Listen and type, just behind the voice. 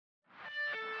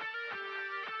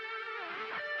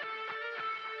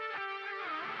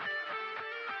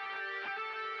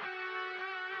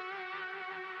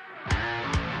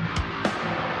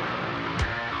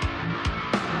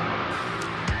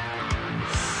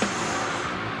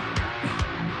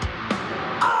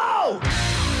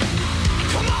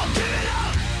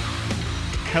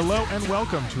Hello and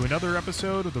welcome to another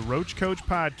episode of the Roach Coach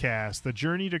Podcast, the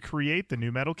journey to create the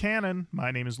new metal canon. My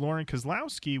name is Lauren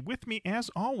Kozlowski. With me, as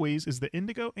always, is the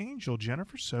Indigo Angel,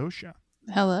 Jennifer Sosha.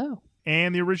 Hello.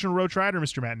 And the original Roach Rider,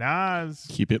 Mr. Matt Nas.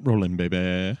 Keep it rolling,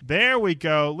 baby. There we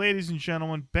go. Ladies and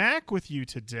gentlemen, back with you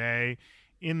today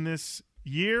in this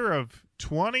year of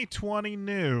 2020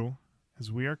 new,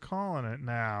 as we are calling it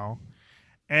now.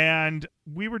 And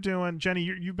we were doing, Jenny,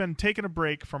 you've been taking a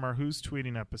break from our Who's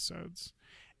Tweeting episodes.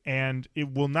 And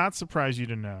it will not surprise you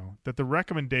to know that the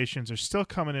recommendations are still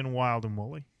coming in wild and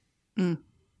woolly.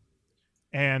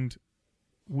 And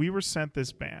we were sent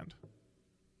this band.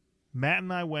 Matt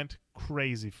and I went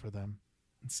crazy for them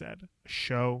and said, a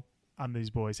show on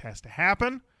these boys has to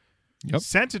happen. Yep.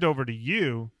 Sent it over to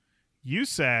you. You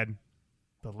said,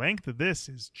 the length of this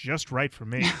is just right for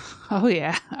me. Oh,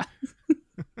 yeah.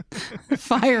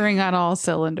 Firing on all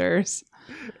cylinders.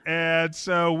 And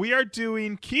so we are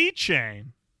doing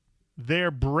Keychain,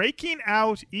 their Breaking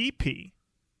Out EP.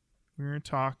 We're going to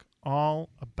talk all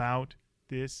about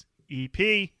this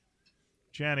EP.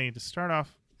 Jenny, to start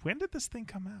off, when did this thing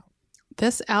come out?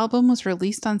 This album was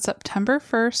released on September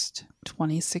 1st,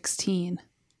 2016.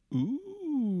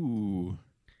 Ooh.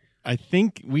 I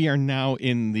think we are now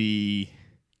in the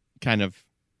kind of,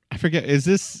 I forget, is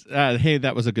this, hey,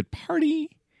 that was a good party?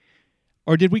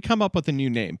 Or did we come up with a new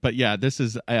name? But yeah, this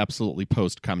is absolutely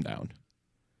post Come Down.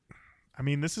 I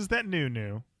mean, this is that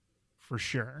new, for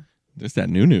sure. This that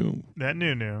new. That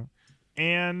new.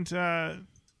 And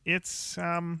it's,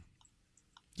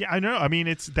 yeah, I know. I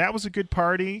mean, that was a good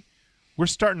party. We're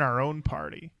starting our own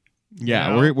party.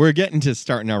 Yeah, you know? we're getting to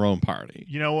starting our own party.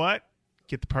 You know what?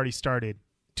 Get the party started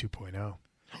 2.0.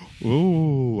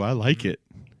 Ooh, I like it.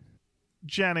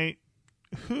 Jenny,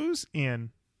 who's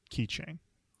in Keychain?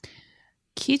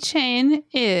 Keychain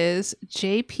is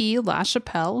JP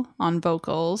LaChapelle on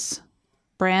vocals,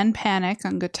 Bran Panic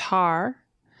on guitar,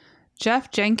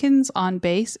 Jeff Jenkins on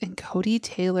bass, and Cody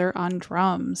Taylor on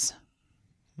drums.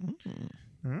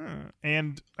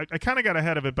 And I kind of got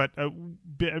ahead of it, but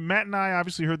Matt and I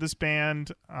obviously heard this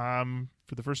band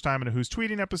for the first time in a Who's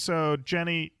Tweeting episode.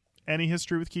 Jenny, any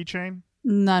history with Keychain?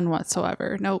 None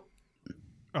whatsoever. Nope.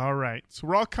 All right. So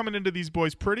we're all coming into these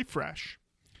boys pretty fresh.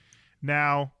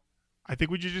 Now, I think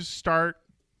we should just start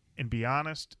and be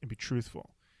honest and be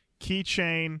truthful.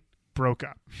 Keychain broke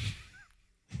up.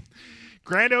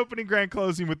 Grand opening, grand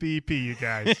closing with the EP, you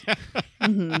guys.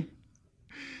 Mm-hmm.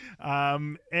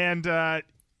 And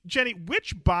Jenny,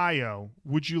 which bio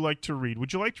would you like to read?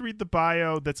 Would you like to read the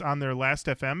bio that's on their Last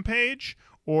FM page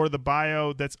or the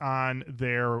bio that's on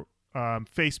their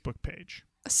Facebook page?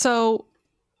 So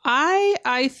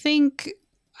I think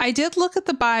I did look at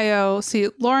the bio. See,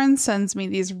 Lauren sends me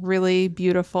these really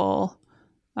beautiful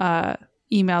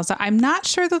emails. I'm not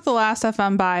sure that the Last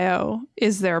FM bio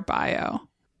is their bio.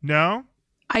 No?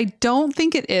 I don't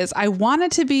think it is. I want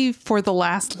it to be for the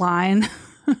last line,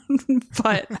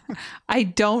 but I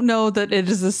don't know that it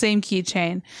is the same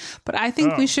Keychain. But I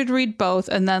think we should read both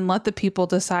and then let the people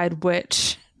decide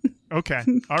which. Okay.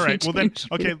 All right. Well, then,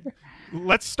 okay.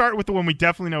 Let's start with the one we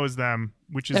definitely know is them,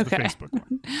 which is the Facebook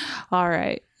one. All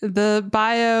right. The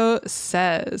bio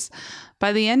says,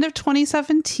 by the end of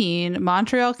 2017,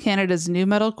 Montreal, Canada's new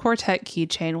metal quartet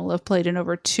Keychain will have played in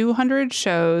over 200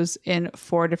 shows in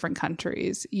 4 different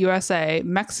countries: USA,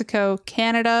 Mexico,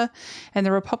 Canada, and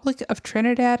the Republic of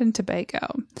Trinidad and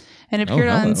Tobago, and appeared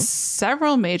on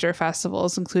several major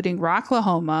festivals, including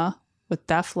Rocklahoma with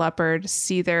Def Leppard,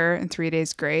 Seether, and 3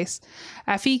 Days Grace,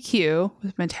 FEQ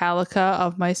with Metallica,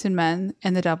 Of Mice and Men,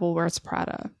 and The Devil Wears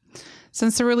Prada.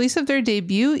 Since the release of their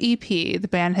debut EP, the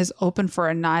band has opened for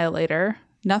Annihilator,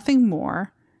 Nothing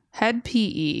More, Head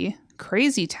PE,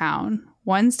 Crazy Town,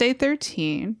 Wednesday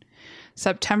 13,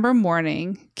 September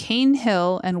Morning, Cane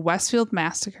Hill, and Westfield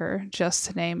Massacre, just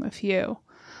to name a few.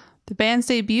 The band's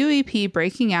debut EP,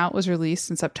 Breaking Out, was released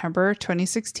in September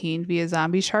 2016 via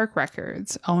Zombie Shark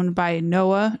Records, owned by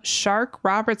Noah Shark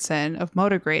Robertson of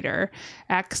Motogrator,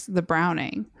 ex The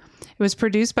Browning. It was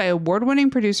produced by award-winning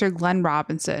producer Glenn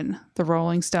Robinson, The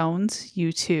Rolling Stones,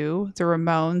 U2, The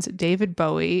Ramones, David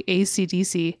Bowie,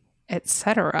 AC/DC,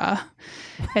 etc.,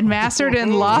 and mastered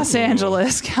in Los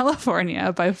Angeles,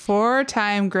 California by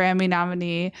four-time Grammy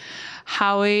nominee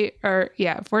Howie Weinberg,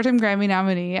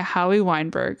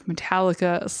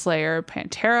 Metallica, Slayer,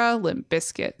 Pantera, Limp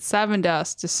Bizkit,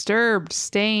 Sevendust, Disturbed,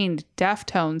 Stained,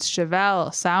 Deftones,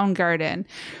 Chevelle, Soundgarden,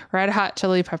 Red Hot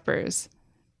Chili Peppers,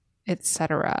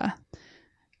 etc.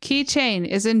 Keychain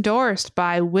is endorsed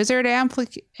by Wizard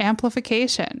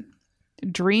Amplification,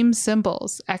 Dream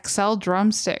Cymbals, XL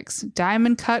Drumsticks,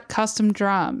 Diamond Cut Custom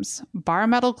Drums, Bar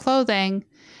Metal Clothing,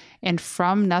 and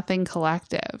From Nothing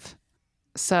Collective.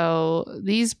 So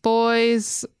these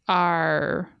boys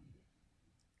are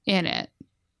in it.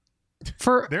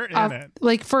 They're in it.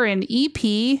 Like for an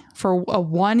EP, for a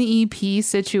one EP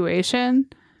situation,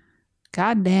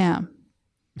 goddamn.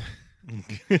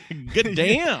 Good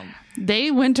damn.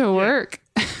 They went to work.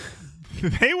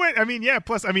 They went. I mean, yeah.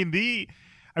 Plus, I mean,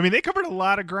 they covered a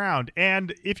lot of ground.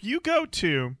 And if you go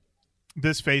to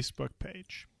this Facebook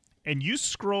page and you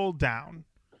scroll down,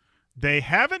 they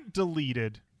haven't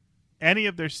deleted any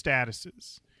of their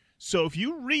statuses. So if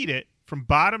you read it from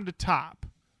bottom to top,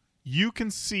 you can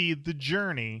see the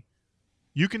journey.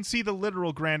 You can see the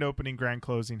literal grand opening, grand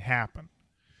closing happen.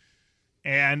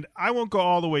 And I won't go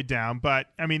all the way down, but,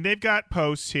 I mean, they've got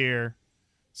posts here.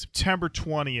 September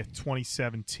 20th,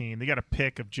 2017. They got a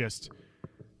pic of this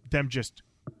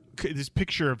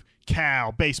picture of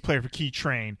Cal, bass player for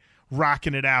Keychain,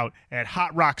 rocking it out at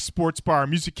Hot Rock Sports Bar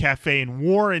Music Cafe in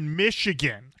Warren,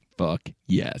 Michigan. Fuck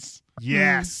yes.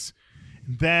 Yes.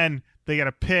 And then they got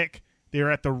a pic. They were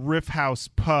at the Riff House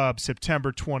Pub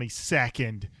September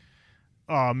 22nd.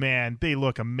 Oh, man, they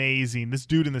look amazing. This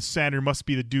dude in the center must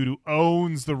be the dude who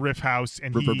owns the Riff House.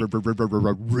 And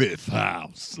Riff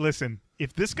House. Listen,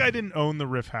 if this guy didn't own the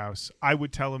Riff House, I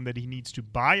would tell him that he needs to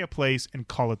buy a place and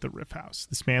call it the Riff House.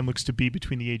 This man looks to be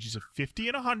between the ages of 50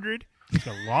 and 100. He's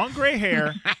got long gray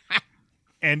hair.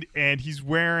 and he's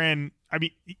wearing, I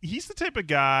mean, he's the type of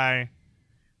guy,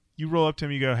 you roll up to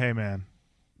him, you go, hey, man,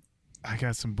 I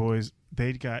got some boys.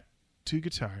 They got 2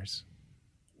 guitars,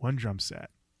 1 drum set,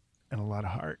 and a lot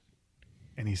of heart.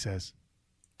 And he says,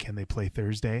 can they play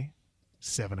Thursday,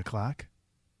 7 o'clock?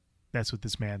 That's what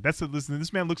this man, listen,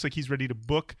 this man looks like he's ready to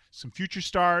book some future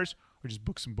stars or just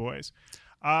book some boys.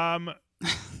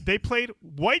 They played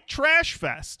White Trash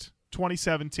Fest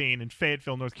 2017 in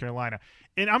Fayetteville, North Carolina.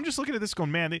 And I'm just looking at this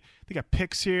going, man, they got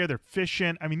pics here. They're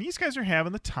fishing. I mean, these guys are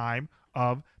having the time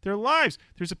of their lives.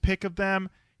 There's a pic of them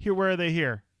here. Where are they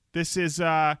here? This is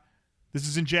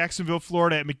in Jacksonville,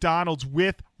 Florida at McDonald's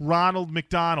with Ronald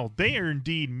McDonald. They are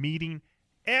indeed meeting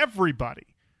everybody.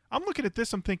 I'm looking at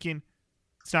this. I'm thinking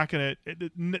it's not going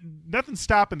to – nothing's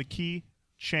stopping the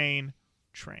Keychain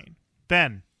train.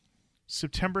 Then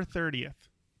September 30th,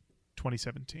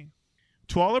 2017.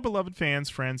 To all our beloved fans,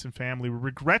 friends, and family, we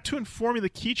regret to inform you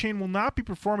that Keychain will not be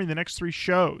performing the next 3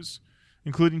 shows,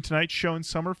 including tonight's show in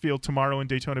Summerfield, tomorrow in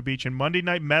Daytona Beach, and Monday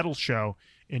Night Metal show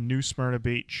in New Smyrna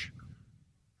Beach.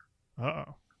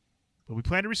 Uh-oh. But we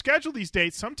plan to reschedule these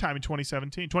dates sometime in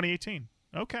 2018.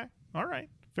 Okay. All right.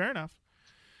 Fair enough.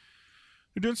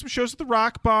 They're doing some shows at the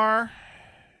Rock Bar,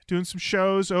 doing some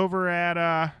shows over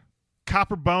at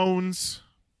Copper Bones.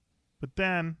 But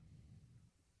then,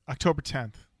 October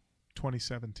 10th,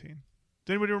 2017.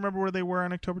 Does anybody remember where they were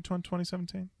on October 10th,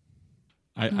 2017?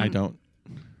 I don't.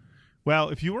 Well,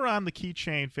 if you were on the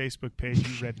Keychain Facebook page,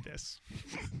 you read this.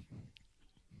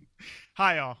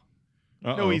 Hi, all.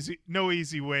 Uh-oh. No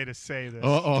easy way to say this.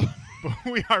 Uh-oh. But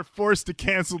we are forced to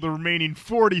cancel the remaining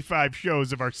 45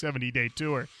 shows of our 70-day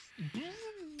tour.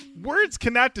 Words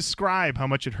cannot describe how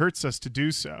much it hurts us to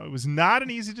do so. It was not an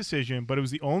easy decision, but it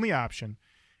was the only option.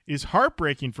 It is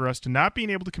heartbreaking for us to not being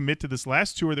able to commit to this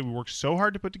last tour that we worked so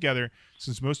hard to put together,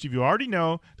 since most of you already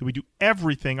know that we do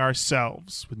everything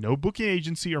ourselves, with no booking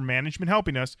agency or management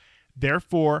helping us.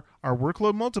 Therefore, our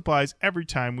workload multiplies every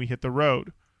time we hit the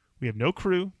road. We have no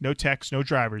crew, no techs, no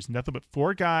drivers, nothing but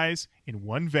 4 guys in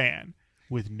 1 van,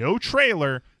 with no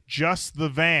trailer, just the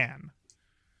van.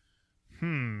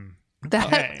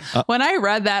 Okay. When I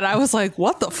read that, I was like,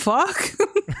 what the fuck?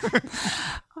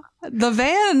 The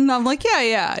van, I'm like,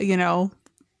 yeah,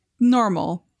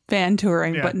 normal van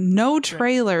touring, but no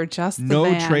trailer, just the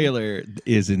van. No trailer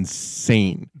is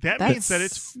insane. That means that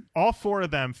it's all 4 of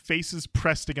them faces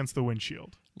pressed against the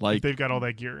windshield. Like they've got all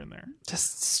that gear in there.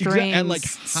 Just strings, and like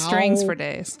strings for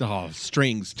days. Oh,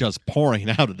 strings just pouring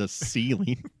out of the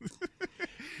ceiling.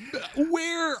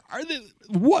 Where are they?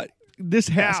 What? This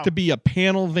has to be a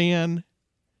panel van.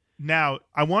 Now,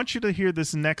 I want you to hear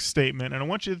this next statement, and I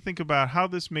want you to think about how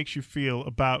this makes you feel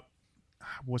about,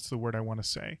 what's the word I want to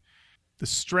say? The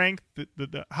strength,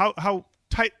 how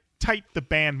tight the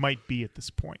band might be at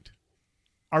this point.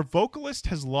 Our vocalist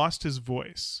has lost his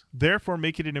voice, therefore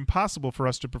making it impossible for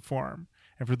us to perform.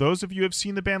 And for those of you who have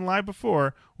seen the band live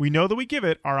before, we know that we give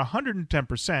it our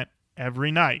 110% every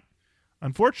night.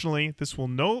 Unfortunately, this will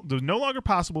no longer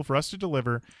possible for us to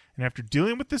deliver, and after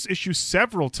dealing with this issue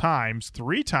several times,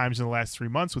 3 times in the last 3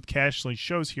 months with casualty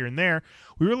shows here and there,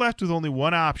 we were left with only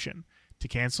one option: to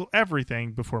cancel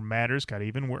everything before matters got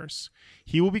even worse.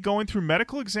 He will be going through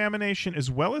medical examination as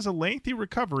well as a lengthy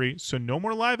recovery, so no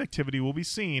more live activity will be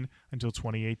seen until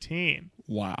 2018.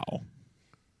 Wow.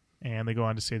 And they go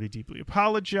on to say they deeply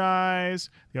apologize.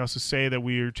 They also say that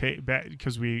we are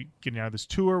because we getting out of this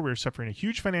tour, we're suffering a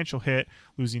huge financial hit,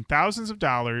 losing thousands of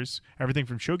dollars, everything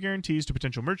from show guarantees to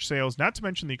potential merch sales, not to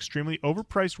mention the extremely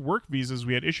overpriced work visas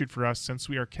we had issued for us since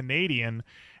we are Canadian,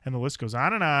 and the list goes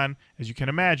on and on. As you can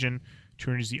imagine,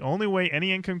 touring is the only way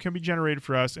any income can be generated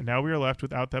for us, and now we are left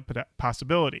without that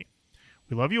possibility.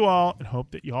 We love you all and hope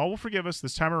that you all will forgive us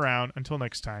this time around. Until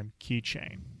next time,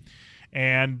 Keychain.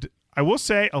 And I will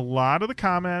say a lot of the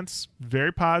comments,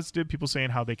 very positive, people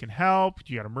saying how they can help.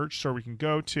 You got a merch store we can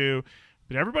go to.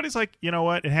 But everybody's like, you know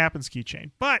what? It happens,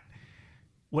 Keychain. But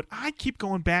what I keep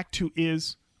going back to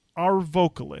is our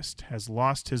vocalist has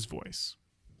lost his voice.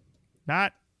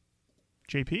 Not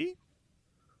JP?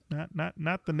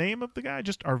 Not the name of the guy,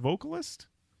 just our vocalist?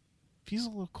 He's a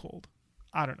little cold.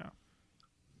 I don't know.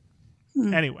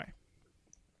 Anyway.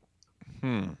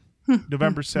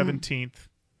 November 17th.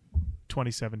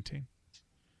 2017.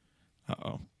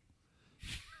 Uh-oh.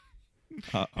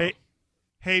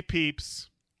 Hey peeps.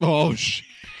 Oh shit.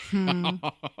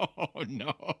 Oh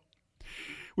no.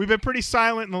 We've been pretty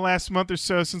silent in the last month or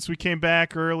so since we came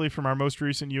back early from our most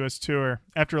recent U.S. tour.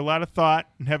 After a lot of thought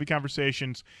and heavy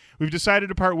conversations, we've decided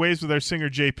to part ways with our singer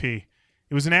JP.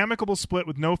 It was an amicable split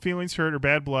with no feelings hurt or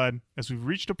bad blood, as we've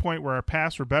reached a point where our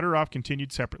paths were better off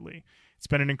continued separately. It's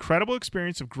been an incredible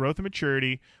experience of growth and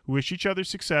maturity. We wish each other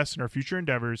success in our future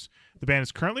endeavors. The band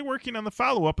is currently working on the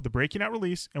follow-up of the Breaking Out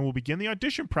release and will begin the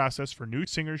audition process for new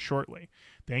singers shortly.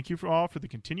 Thank you all for the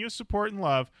continuous support and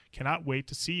love. Cannot wait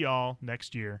to see y'all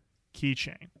next year.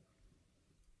 Keychain.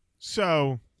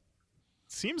 So,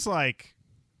 seems like,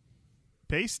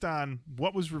 based on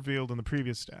what was revealed in the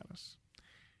previous status,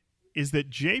 is that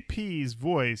JP's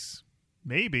voice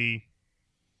maybe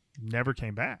never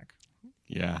came back.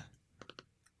 Yeah.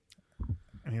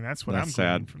 I mean, that's what I'm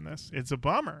gleaning from this. It's a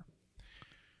bummer.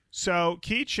 So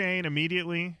Keychain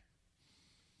immediately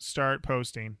start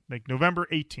posting, like November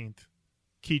 18th,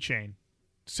 Keychain.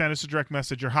 Send us a direct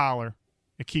message or holler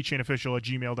at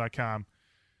keychainofficial@gmail.com.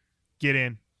 Get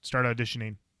in, start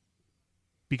auditioning,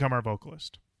 become our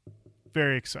vocalist.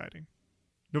 Very exciting.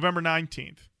 November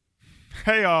 19th.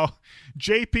 Hey, all.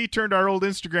 JP turned our old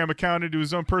Instagram account into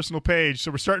his own personal page,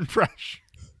 so we're starting fresh.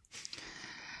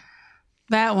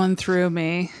 That one threw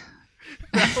me.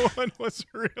 That one was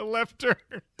a real left turn.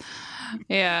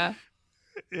 Yeah.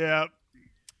 Yeah.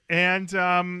 And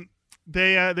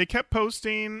they kept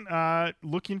posting,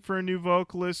 looking for a new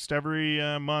vocalist every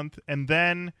month. And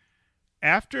then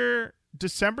after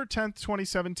December 10th,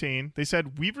 2017, they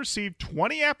said, we've received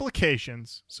 20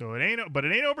 applications, so it ain't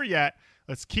over yet.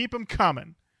 Let's keep them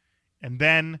coming. And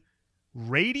then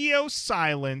radio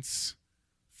silence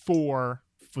for,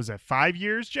 was that 5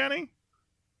 years, Jenny?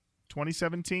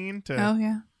 2017 to... Oh,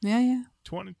 yeah. Yeah.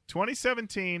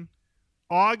 2017,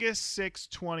 August 6,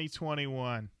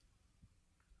 2021.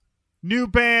 New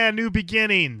band, new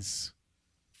beginnings.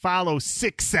 Follow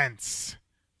 6 Cents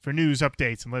for news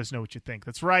updates and let us know what you think.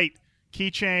 That's right.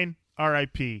 Keychain,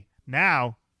 RIP.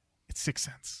 Now, it's 6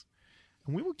 Cents.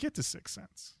 And we will get to 6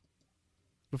 Cents.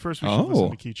 But first, we should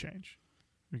listen to Keychain.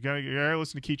 We gotta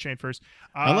listen to Keychain first.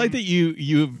 I like that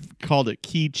you've called it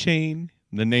Keychain,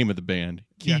 the name of the band.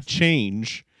 Key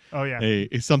change. Oh, yeah.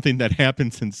 Is something that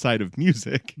happens inside of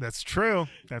music. That's true.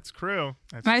 That's true.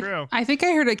 I think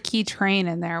I heard a key train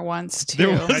in there once, too. There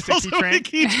was also a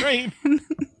key train.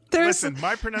 Listen,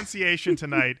 my pronunciation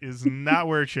tonight is not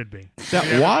where it should be. Is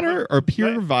that water or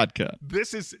pure vodka?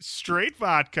 This is straight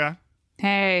vodka.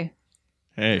 Hey.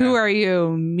 Who are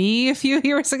you? Me a few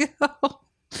years ago?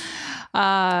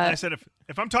 I said,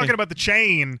 if I'm talking about the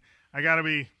chain, I got to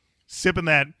be sipping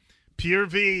that pure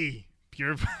vodka.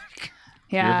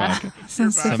 Yeah.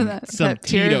 Some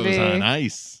Tito's on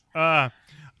ice.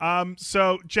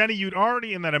 So, Jenny, you'd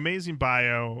already, in that amazing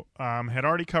bio, had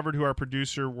already covered who our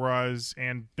producer was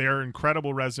and their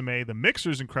incredible resume, the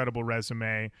mixer's incredible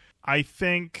resume. I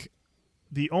think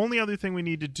the only other thing we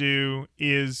need to do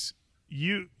is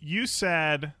you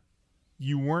said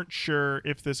you weren't sure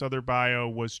if this other bio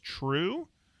was true,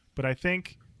 but I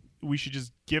think we should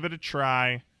just give it a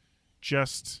try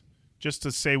just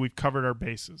to say we've covered our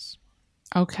bases.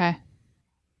 Okay.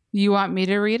 You want me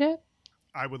to read it?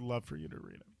 I would love for you to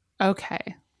read it.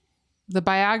 Okay. The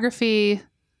biography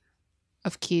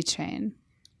of Keychain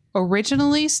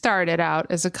originally started out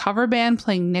as a cover band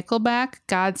playing Nickelback,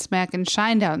 Godsmack, and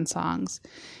Shinedown songs.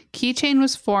 Keychain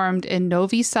was formed in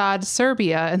Novi Sad,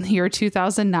 Serbia in the year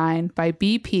 2009 by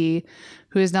BP,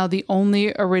 who is now the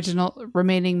only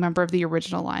remaining member of the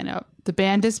original lineup. The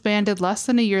band disbanded less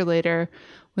than a year later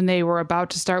when they were about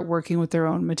to start working with their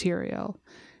own material.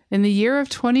 In the year of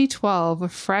 2012, a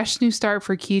fresh new start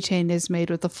for Keychain is made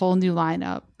with a full new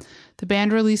lineup. The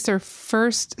band released their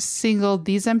first single,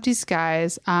 These Empty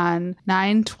Skies, on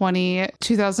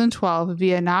 9/20/2012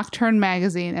 via Nocturne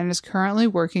magazine and is currently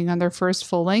working on their first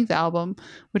full-length album,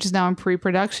 which is now in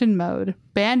pre-production mode.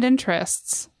 Band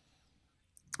interests: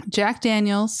 Jack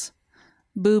Daniels,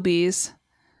 boobies,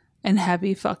 and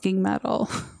heavy fucking metal.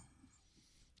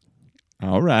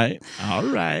 All right.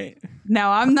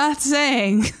 Now, I'm not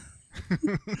saying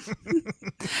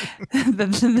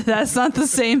that's not the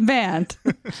same band.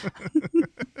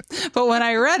 But when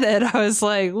I read it, I was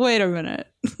like, wait a minute.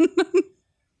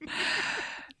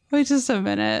 Wait just a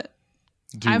minute.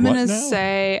 I'm going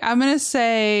to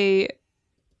say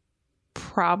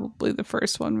probably the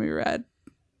first one we read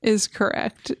is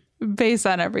correct based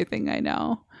on everything I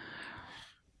know.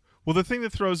 Well, the thing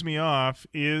that throws me off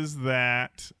is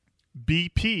that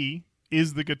BP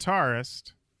is the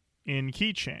guitarist in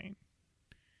Keychain.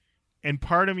 And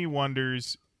part of me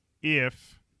wonders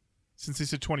if, since they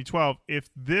said 2012, if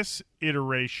this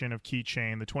iteration of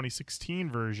Keychain, the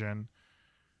 2016 version,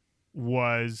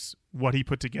 was what he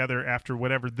put together after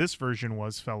whatever this version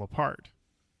was fell apart.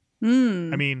 I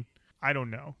mean, I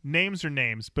don't know. Names are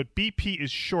names, but BP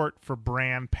is short for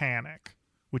Bran Panic,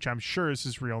 which I'm sure is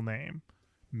his real name.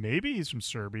 Maybe he's from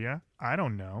Serbia. I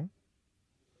don't know.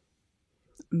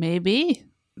 Maybe.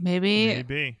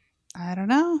 I don't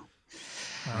know.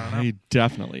 I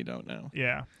definitely don't know.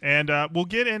 Yeah. And we'll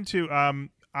get into,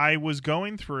 I was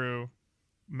going through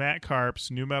Matt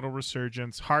Karp's New Metal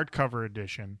Resurgence hardcover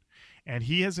edition, and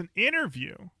he has an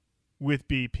interview with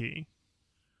BP.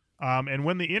 And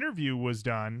when the interview was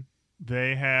done,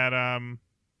 they had,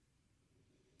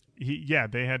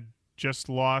 they had just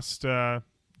lost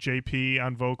JP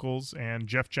on vocals and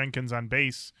Jeff Jenkins on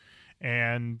bass.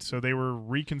 And so they were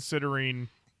reconsidering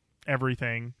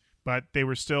everything, but they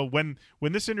were still, when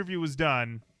this interview was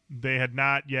done, they had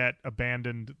not yet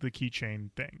abandoned the Keychain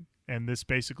thing. And this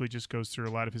basically just goes through a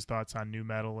lot of his thoughts on new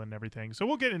metal and everything. So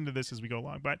we'll get into this as we go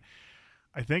along, but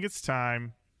I think it's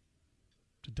time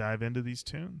to dive into these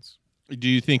tunes. Do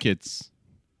you think it's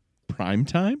prime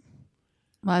time?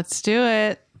 Let's do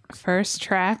it. First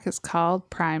track is called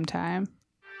Prime Time.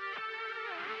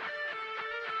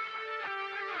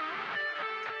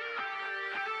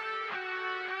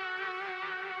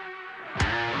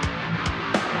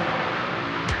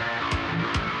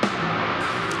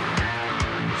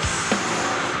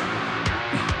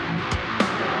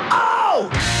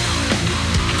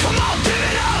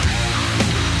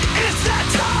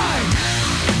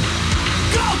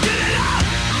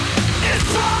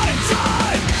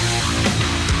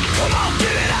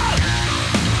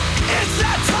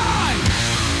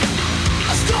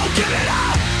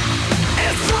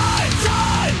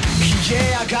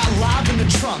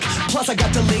 Plus I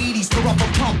got the ladies to rough a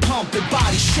pump and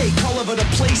body shake all over the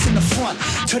place in the front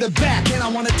to the back, and I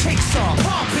wanna take some.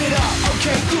 Pump it up,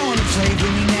 okay, you wanna play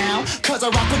with me now? Cause I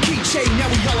rock a Keychain,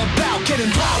 now we all about getting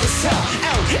wild as hell.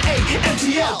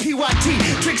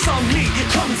 LAMTLPYT, drinks on me,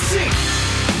 come and see.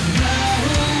 No,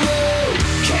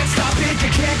 can't stop it, you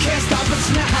can't stop us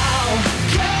now.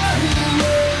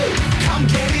 Come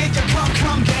get it, you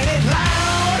come get it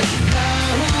loud. No,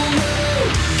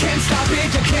 can't stop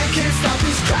it, you can't stop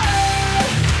this crowd.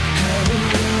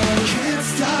 Can't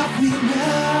stop me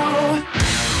now.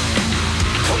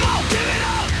 Come on, give it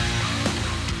up.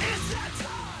 It's that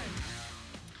time.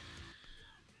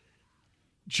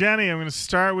 Jenny, I'm going to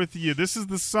start with you. This is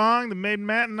the song that made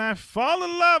Matt and I fall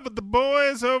in love with the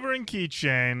boys over in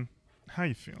Keychain. How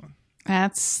you feeling?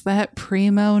 That's that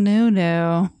primo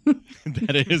nunu.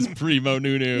 That is primo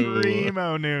nunu.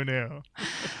 Primo nunu.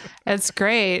 It's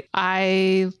great.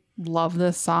 I love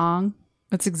this song.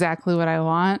 It's exactly what I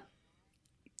want.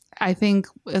 I think,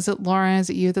 is it Lauren,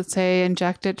 is it you that say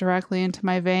inject it directly into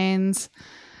my veins?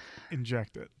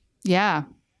 Inject it. Yeah.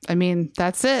 I mean,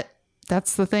 that's it.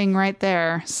 That's the thing right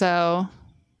there. So,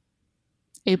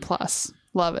 A+.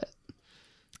 Love it.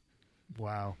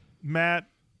 Wow. Matt,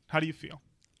 how do you feel?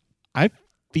 I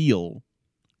feel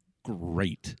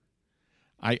great.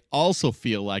 I also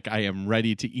feel like I am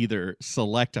ready to either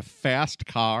select a fast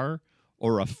car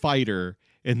or a fighter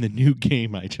in the new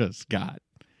game I just got.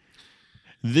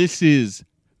 This is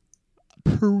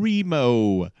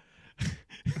primo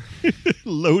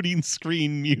loading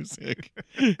screen music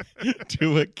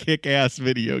to a kick-ass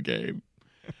video game.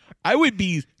 I would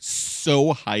be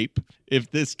so hype if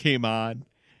this came on.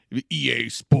 EA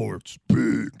Sports,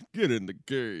 big, get in the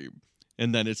game.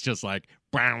 And then it's just like,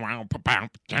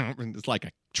 and it's like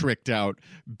a tricked out,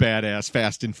 badass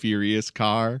Fast and Furious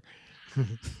car.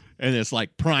 and it's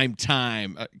like prime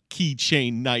time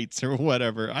Keychain nights or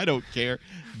whatever. I don't care.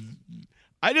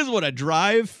 I just want to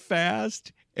drive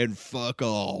fast and fuck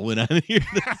all when I hear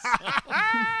this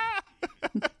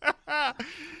song.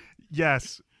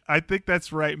 Yes, I think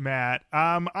that's right, Matt.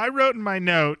 I wrote in my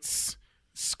notes,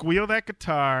 squeal that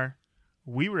guitar,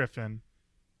 we riffin',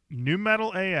 new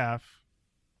metal AF,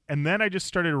 and then I just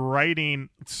started writing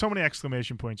so many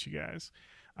exclamation points, you guys.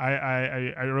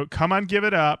 I wrote, come on, give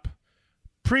it up,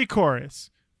 pre-chorus,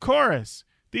 chorus,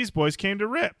 these boys came to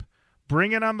rip,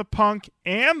 bring it on the punk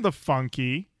and the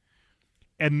funky.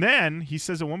 And then he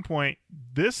says at one point,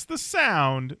 this the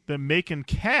sound that making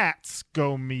cats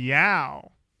go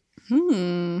meow.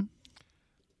 Oh,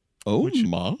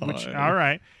 my. All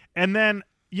right. And then,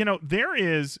 there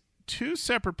is 2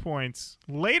 separate points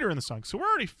later in the song. So we're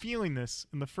already feeling this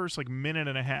in the first minute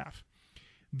and a half.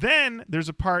 Then there's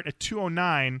a part at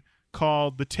 2:09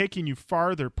 called the taking you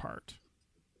farther part.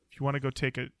 If you want to go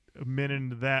take a minute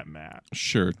into that, Matt.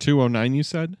 Sure. 2:09 you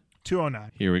said?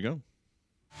 2:09. Here we go.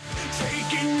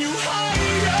 Taking you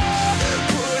higher,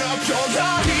 put up your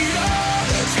lighter.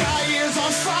 Sky is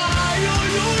on fire,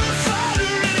 you're a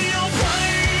fighter in your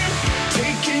plane.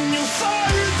 Taking you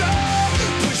farther,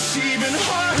 push even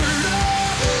harder.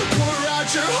 Pour out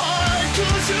your heart,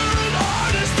 'cause you're an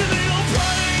artist in your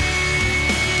plane.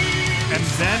 And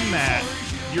then, Matt,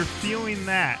 you're feeling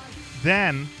that.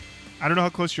 Then, I don't know how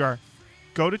close you are,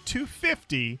 go to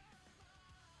 2:50.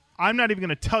 I'm not even going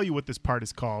to tell you what this part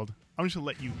is called. I'm just going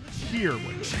to let you hear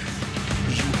what it is.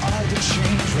 You are the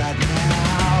change right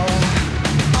now.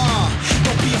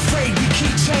 Don't be afraid, we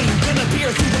Keychain. Gonna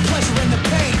beer through the pleasure and the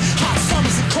pain. Hot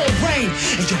summers and cold rain.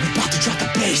 And you're about to drop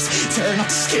the bass, tearing up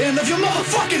the skin of your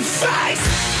motherfucking face.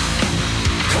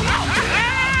 Come on,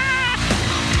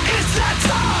 it's that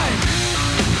time.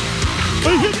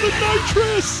 I hit the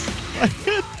nitrous. I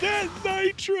hit that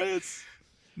nitrous.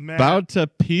 Matt, About to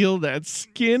peel that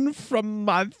skin from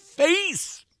my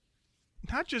face.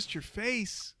 not just your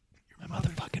face, My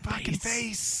motherfucking fucking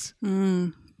face.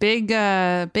 Big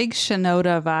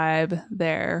Shinoda vibe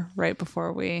there right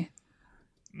before we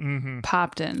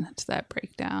popped into that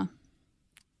breakdown.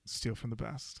 Steal from the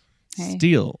best. Hey.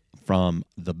 Steal from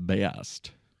the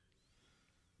best.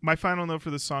 My final note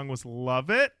for the song was love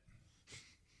it.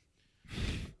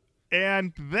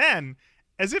 And then,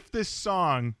 as if this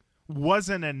song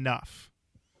wasn't enough,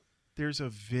 there's a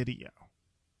video.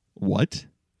 What?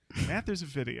 Matt, there's a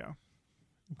video.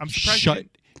 I'm surprised. Shut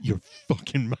your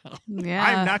fucking mouth. Yeah.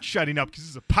 I'm not shutting up because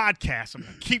this is a podcast. I'm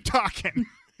going to keep talking.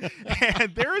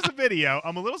 And there is a video.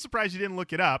 I'm a little surprised you didn't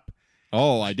look it up.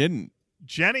 Oh, I didn't.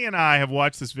 Jenny and I have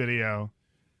watched this video.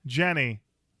 Jenny,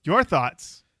 your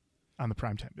thoughts on the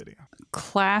primetime video?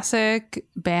 Classic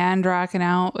band rocking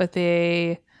out with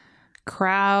a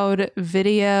crowd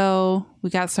video. We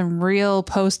got some real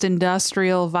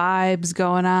post-industrial vibes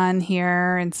going on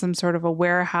here in some sort of a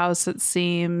warehouse, it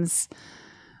seems.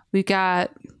 We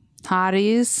got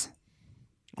hotties.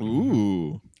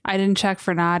 Ooh. I didn't check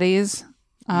for naughties.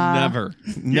 Never.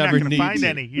 You're Never not going to need find to.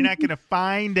 any. You're not going to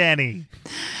find any.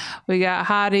 We got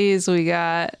hotties. We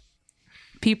got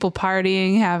people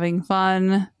partying, having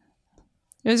fun.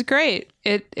 It was great.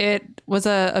 It was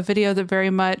a video that very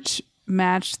much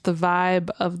matched the vibe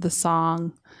of the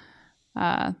song.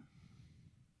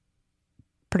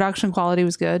 Production quality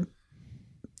was good.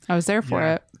 I was there for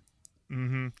it.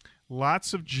 Mm-hmm.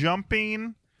 Lots of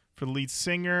jumping for the lead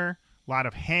singer. A lot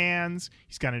of hands.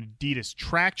 He's got an Adidas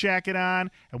track jacket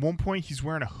on. At one point, he's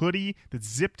wearing a hoodie that's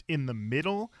zipped in the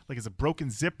middle, like it's a broken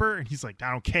zipper. And he's like, I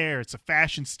don't care. It's a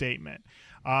fashion statement.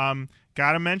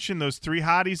 Gotta mention those 3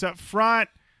 hotties up front.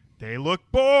 They look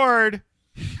bored.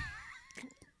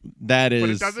 That is. But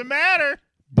it doesn't matter.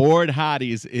 Bored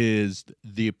Hotties is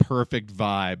the perfect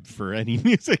vibe for any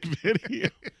music video.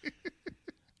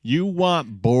 You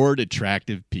want bored,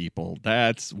 attractive people.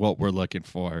 That's what we're looking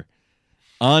for.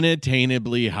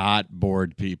 Unattainably hot,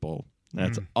 bored people.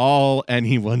 That's all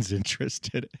anyone's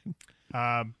interested in.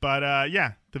 But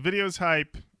yeah, the video's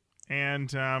hype,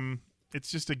 and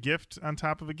it's just a gift on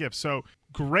top of a gift. So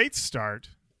great start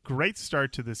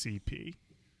to this EP.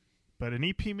 But an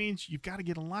EP means you've got to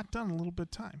get a lot done in a little bit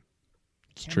of time.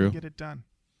 It's Can true. we get it done?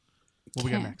 What we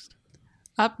got next?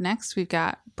 Up next, we've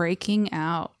got Breaking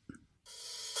Out.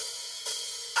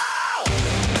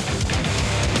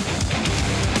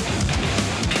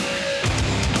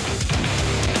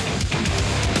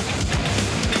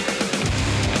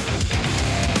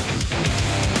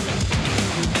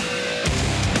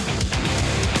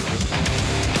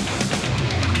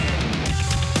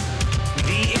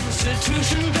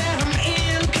 Institution that I'm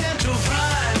in can't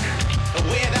define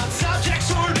without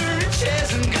subjects, order, and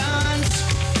chairs and guns.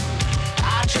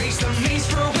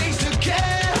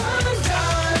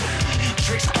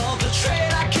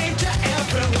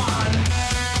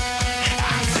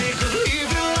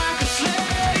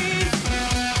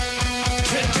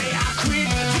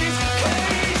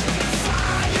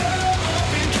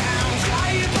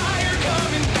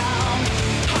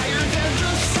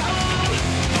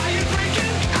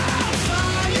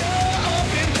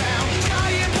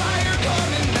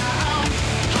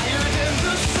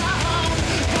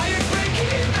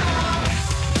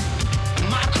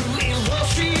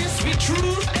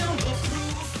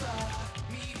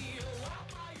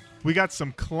 We got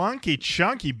some clunky,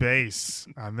 chunky bass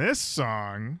on this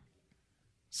song.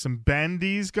 Some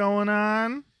bendies going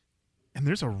on. And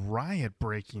there's a riot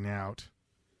breaking out.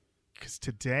 Because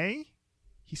today,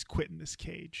 he's quitting this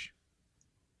cage.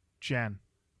 Jen,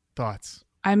 thoughts?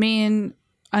 I mean,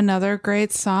 another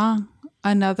great song.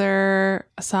 Another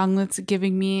song that's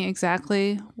giving me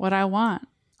exactly what I want.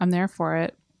 I'm there for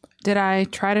it. Did I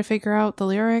try to figure out the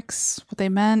lyrics, what they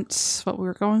meant, what we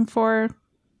were going for?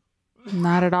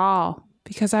 Not at all.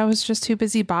 Because I was just too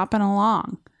busy bopping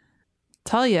along.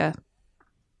 Tell you,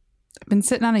 I've been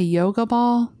sitting on a yoga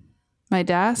ball, my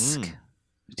desk,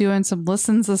 doing some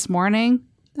listens this morning.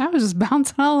 I was just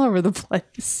bouncing all over the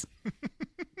place.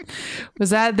 Was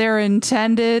that their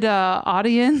intended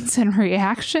audience and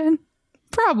reaction?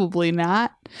 Probably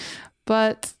not.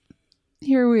 But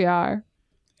here we are.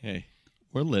 Hey,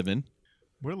 we're living.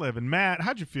 We're living. Matt,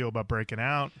 how'd you feel about breaking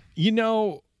out? You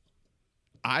know,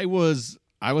 I was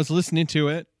listening to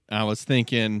it. I was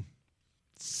thinking,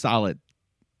 solid.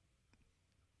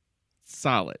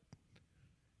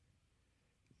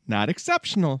 Not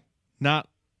exceptional. Not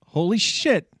holy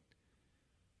shit.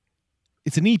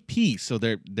 It's an EP, so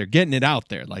they're getting it out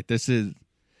there. Like this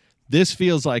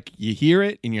feels like you hear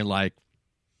it and you're like,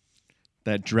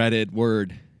 that dreaded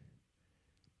word,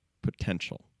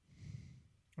 potential.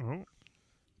 Oh.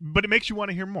 But it makes you want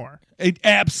to hear more. I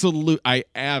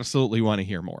absolutely want to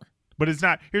hear more. But it's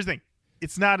not. Here's the thing.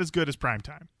 It's not as good as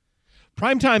Primetime.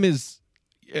 Primetime is,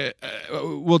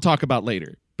 we'll talk about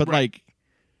later. But Right. like,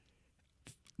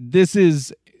 this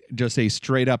is just a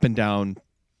straight up and down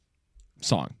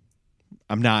song.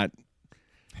 I'm not.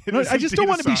 I just don't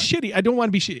want to be shitty. I don't want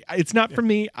to be shitty. It's not for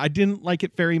me. I didn't like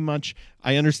it very much.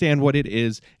 I understand what it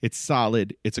is. It's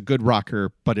solid. It's a good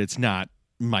rocker, but it's not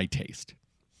my taste.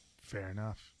 Fair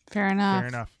enough. Fair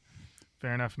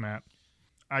enough, Matt.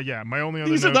 Yeah, my only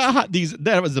other These notes, are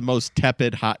that was the most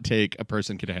tepid hot take a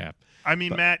person could have. I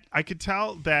mean, Matt, I could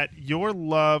tell that your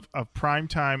love of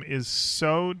Primetime is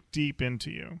so deep into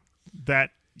you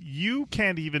that you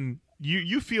can't even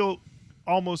you feel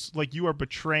almost like you are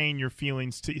betraying your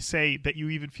feelings to say that you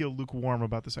even feel lukewarm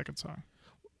about the second song.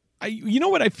 You know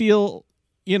what I feel?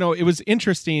 You know, it was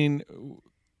interesting.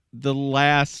 The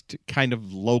last kind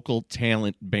of local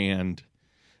talent band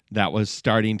that was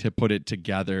starting to put it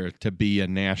together to be a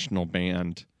national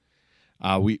band,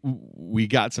 we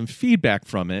got some feedback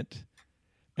from it,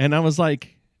 and I was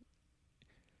like,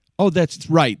 oh, that's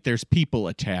right. There's people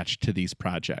attached to these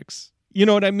projects. You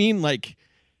know what I mean? Like,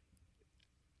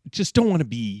 just don't want to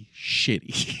be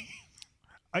shitty.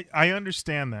 I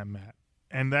understand that, Matt.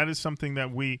 And that is something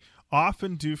that we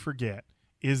often do forget,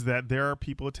 is that there are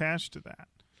people attached to that.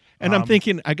 And I'm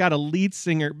thinking, I got a lead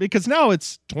singer, because now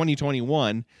it's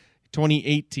 2021,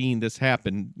 2018, this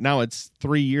happened. Now it's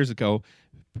 3 years ago.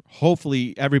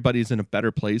 Hopefully everybody's in a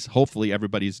better place. Hopefully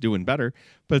everybody's doing better.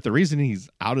 But the reason he's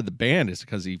out of the band is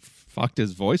because he fucked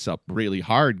his voice up really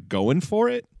hard going for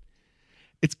it.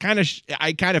 It's kind of,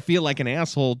 I kind of feel like an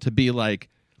asshole to be like,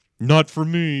 not for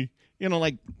me. You know,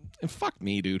 like, fuck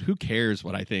me, dude. Who cares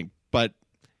what I think? But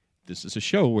this is a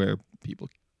show where people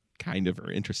kind of are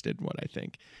interested in what I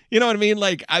think. You know what I mean?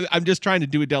 Like, I'm just trying to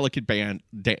do a delicate band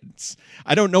dance.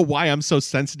 I don't know why I'm so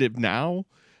sensitive now,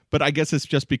 but I guess it's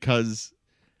just because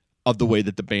of the way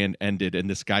that the band ended, and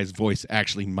this guy's voice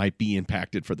actually might be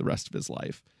impacted for the rest of his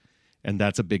life. And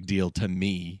that's a big deal to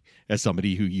me as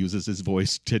somebody who uses his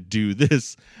voice to do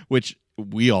this, which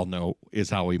we all know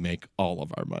is how we make all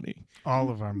of our money.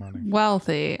 All of our money.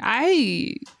 Wealthy.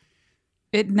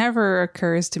 It never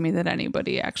occurs to me that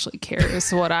anybody actually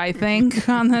cares what I think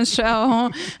on this show.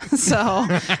 So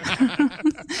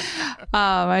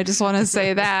I just want to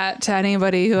say that to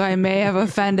anybody who I may have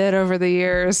offended over the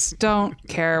years. Don't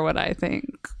care what I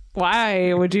think.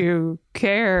 Why would you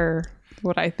care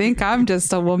what I think? I'm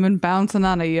just a woman bouncing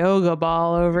on a yoga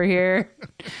ball over here.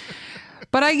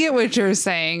 But I get what you're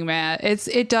saying, Matt. It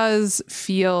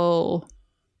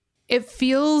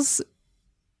feels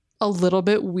a little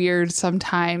bit weird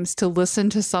sometimes to listen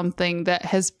to something that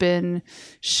has been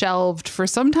shelved for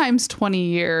sometimes 20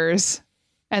 years.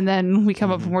 And then we come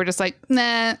up and we're just like,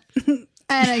 nah, and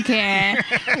I can't.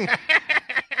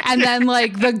 And then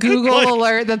like the Google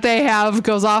alert that they have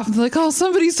goes off and like, oh,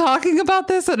 somebody's talking about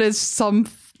this. And it's some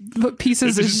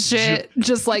pieces of shit.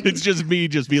 Just like, it's just me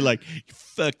just be like,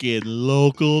 fucking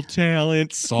local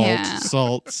talent,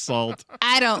 salt.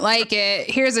 I don't like it.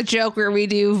 Here's a joke where we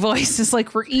do voices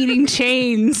like we're eating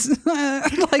chains.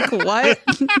 Like what?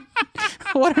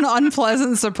 What an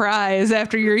unpleasant surprise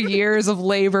after your years of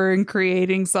labor in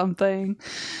creating something.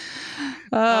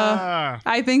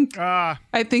 I think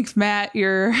Matt,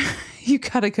 you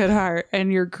got a good heart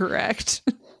and you're correct.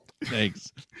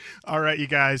 Thanks. All right, you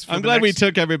guys. I'm glad we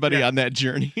took everybody on that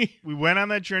journey. We went on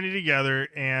that journey together,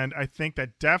 and I think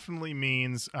that definitely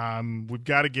means we've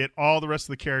got to get all the rest of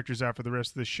the characters out for the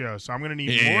rest of the show. So I'm going to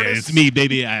need Mortis. It's me,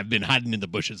 baby. I've been hiding in the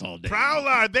bushes all day.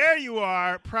 Prowler, there you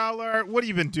are. Prowler, what have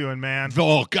you been doing, man?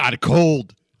 Oh, God,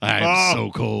 cold. I'm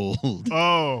so cold.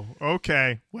 Oh,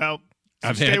 okay. Well,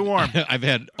 stay warm. I've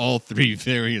had all 3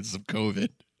 variants of COVID.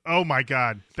 Oh, my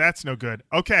God. That's no good.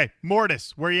 Okay,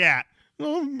 Mortis, where you at?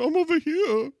 I'm over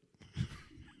here.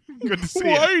 Good to see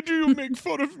you. Why do you make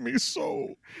fun of me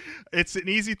so? It's an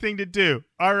easy thing to do.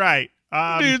 All right.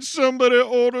 Did somebody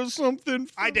order something?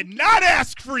 I did not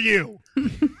ask for you.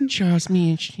 Just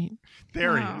me and she.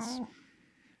 There Wow.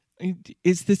 he is.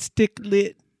 Is the stick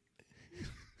lit?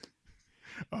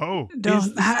 Oh.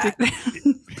 Don't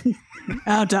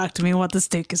talk to me while the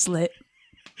stick is lit.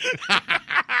 Get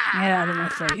out of my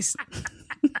face.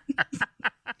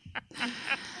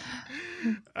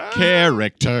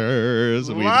 Characters.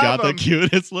 We've Love got the 'em.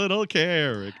 cutest little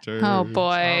characters. Oh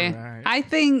boy. right. I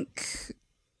think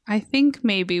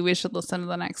maybe we should listen to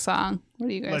the next song. What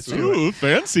do you guys Let's think? do it. Ooh,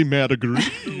 fancy Madagree.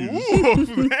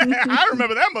 Ooh, I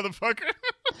remember that motherfucker.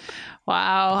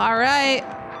 Wow. All right.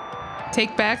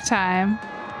 Take back time.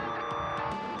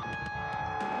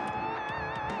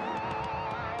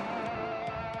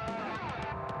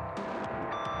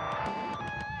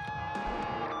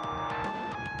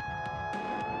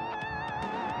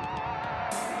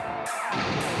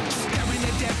 Staring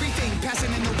at everything,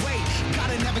 passing in the way.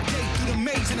 Gotta navigate through the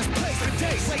maze in this place for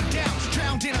days. Laid down,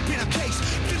 drowned in a case.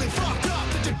 Feeling fucked up,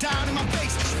 but you're down in my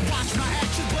face. Watch my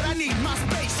actions, but I need my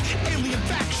space. Alien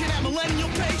faction at millennial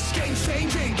pace. Game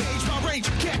changing, gauge my range,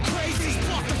 get crazy.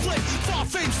 Spark the flame, far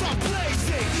fame, start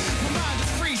blazing. My mind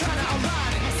is free, trying to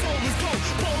outline it. My soul is gold,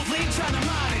 boldly trying to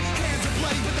mine it. Hands are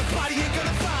bloody, but the body ain't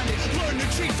gonna find it. Learn to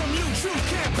cheat from you, truth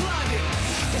can't blind it.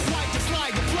 The white is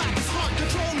light, the black is heart.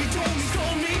 Control me, told me,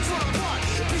 sold me, torn apart.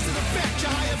 Piece of the fact,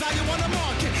 your higher value on the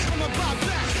market. I'm about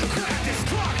back, crack this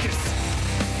carcass.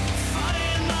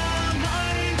 Find my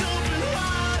mind, open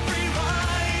wide,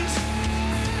 rewind.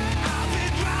 I've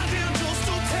been grinding just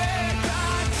to take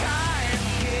my time.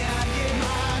 Yeah,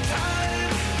 my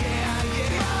time. Yeah,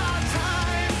 my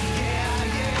time.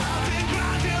 Yeah, I've been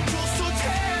grinding just to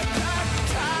take my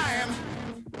time.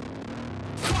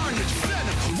 Carnage,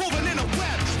 venom, woven in a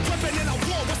web, weapon in a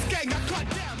war. What's gang? I cut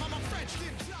down. I'm a French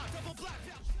ninja, double black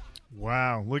belt.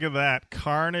 Wow, look at that.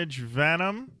 Carnage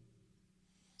Venom.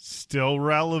 Still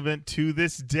relevant to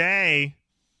this day.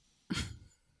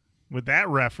 With that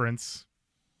reference.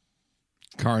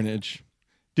 Carnage.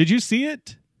 Did you see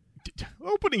it?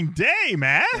 Opening day,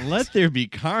 man. Let there be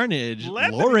carnage.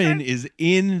 Let there be Lauren carnage. is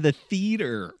in the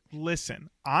theater. Listen,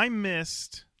 I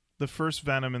missed the first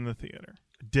Venom in the theater.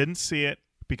 I didn't see it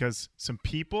because some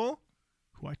people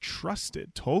who I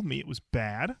trusted told me it was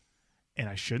bad and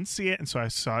I shouldn't see it. And so I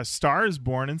saw A Star is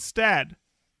Born instead.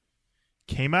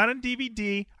 Came out on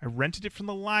DVD. I rented it from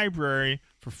the library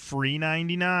for free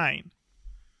 $99.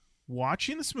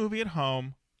 Watching this movie at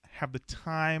home, I have the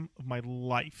time of my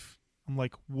life. I'm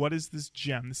like, what is this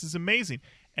gem? This is amazing.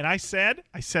 And I said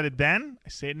it then, I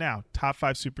say it now. Top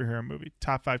 5 superhero movie,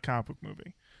 top 5 comic book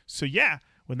movie. So yeah,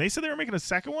 when they said they were making a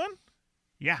second one,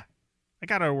 yeah, I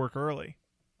got out of work early.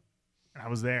 And I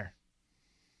was there.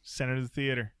 Sent it to the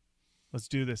theater. Let's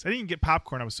do this. I didn't even get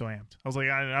popcorn. I was so amped. I was like,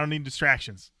 I don't need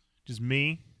distractions. Just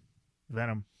me,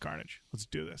 Venom, Carnage. Let's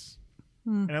do this.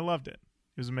 And I loved it.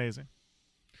 It was amazing.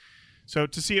 So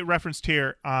to see it referenced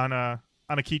here on a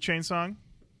Keychain song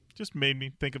just made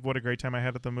me think of what a great time I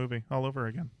had at the movie all over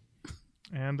again.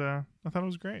 And I thought it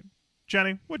was great.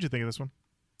 Jenny, what'd you think of this one?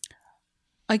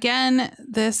 Again,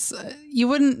 this you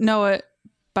wouldn't know it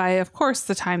by, of course,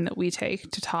 the time that we take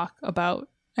to talk about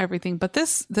everything. But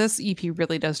this EP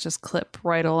really does just clip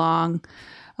right along.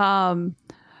 I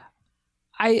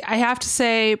have to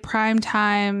say, Prime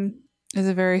Time is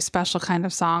a very special kind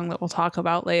of song that we'll talk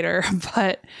about later.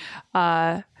 But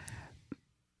I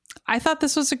thought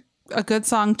this was a good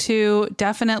song too.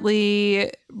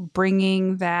 Definitely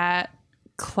bringing that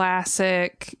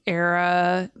classic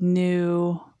era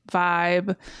new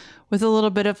vibe with a little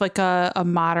bit of like a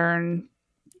modern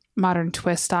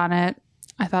twist on it.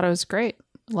 I thought it was great.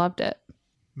 Loved it.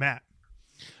 Matt.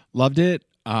 Loved it.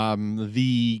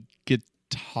 The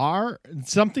guitar,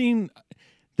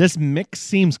 this mix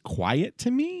seems quiet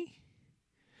to me.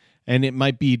 And it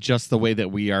might be just the way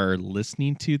that we are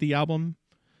listening to the album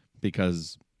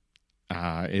because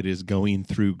it is going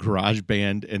through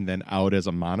GarageBand and then out as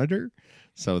a monitor.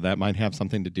 So that might have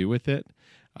something to do with it.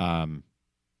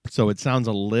 So it sounds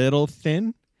a little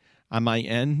thin on my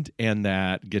end. And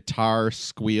that guitar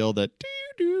squeal, that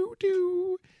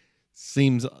do-do-do,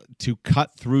 seems to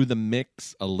cut through the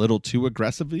mix a little too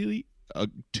aggressively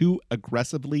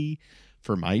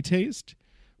for my taste.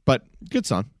 But good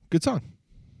song.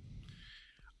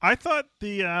 I thought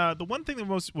the one thing that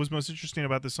was most interesting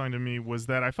about this song to me was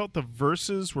that I felt the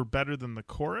verses were better than the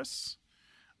chorus.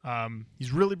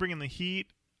 He's really bringing the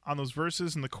heat on those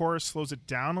verses, and the chorus slows it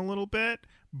down a little bit.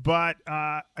 But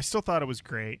I still thought it was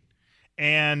great.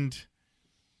 And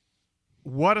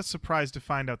what a surprise to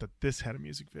find out that this had a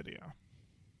music video.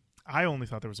 I only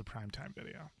thought there was a primetime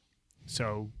video.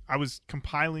 So I was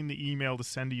compiling the email to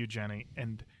send to you, Jenny,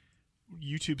 and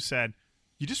YouTube said,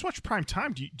 "You just watched prime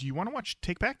time. Do you want to watch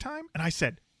Take Back Time?" And I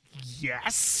said,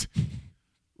 "Yes."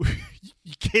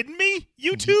 You kidding me,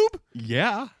 YouTube?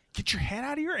 Yeah. Get your head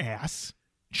out of your ass.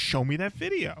 Show me that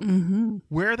video. Mm-hmm.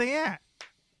 Where are they at?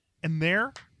 And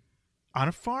they're on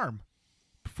a farm,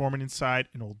 performing inside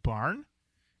an old barn,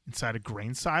 inside a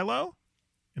grain silo,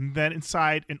 and then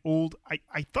inside an old,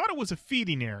 I thought it was a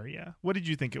feeding area. What did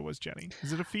you think it was, Jenny?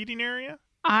 Is it a feeding area?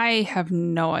 I have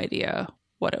no idea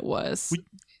what it was.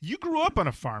 You grew up on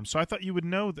a farm, so I thought you would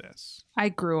know this. I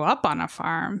grew up on a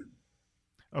farm.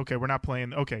 Okay, we're not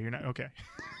playing. Okay, you're not. Okay.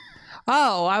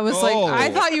 Oh, I was like, I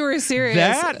thought you were serious.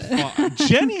 That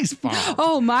Jenny's farm.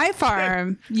 Oh, my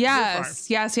farm. Yes.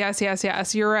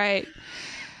 You're right.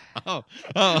 Oh,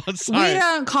 sorry. We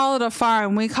don't call it a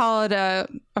farm. We call it a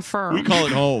firm. We call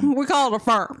it home. We call it a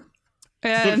firm.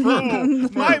 And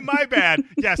my bad.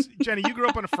 Yes, Jenny, you grew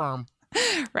up on a farm.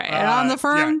 Right. And on the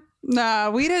firm,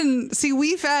 no, we didn't. See,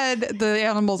 we fed the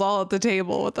animals all at the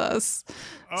table with us.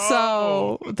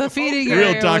 So the feeding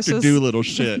area real Dr. was just, Doolittle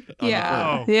shit.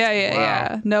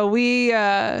 Yeah. No, we,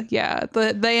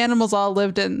 the animals all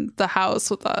lived in the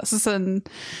house with us, and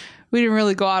we didn't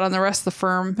really go out on the rest of the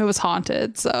firm. It was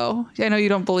haunted. So I know you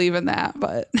don't believe in that,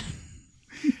 but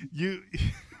you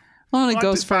on a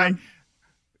ghost farm.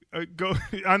 Go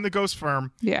on the ghost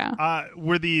farm. Yeah.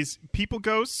 Were these people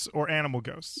ghosts or animal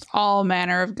ghosts? All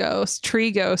manner of ghosts,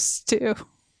 tree ghosts too.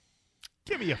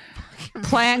 Give me a fucking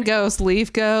plant ghosts,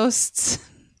 leaf ghosts.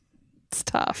 It's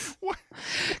tough.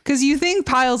 Because you think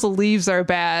piles of leaves are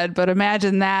bad, but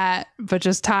imagine that, but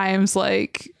just times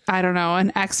like, I don't know,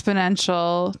 an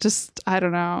exponential, just, I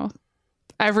don't know.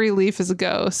 Every leaf is a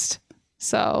ghost.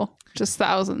 So just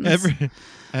thousands.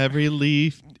 Every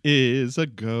leaf is a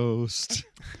ghost.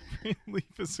 Every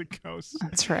leaf is a ghost.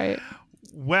 That's right.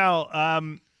 Well,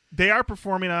 they are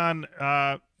performing on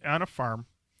a farm.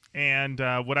 And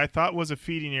what I thought was a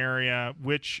feeding area,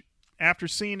 which after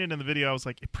seeing it in the video, I was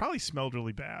like, it probably smelled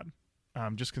really bad,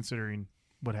 just considering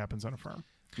what happens on a farm.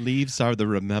 Leaves are the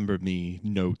remember me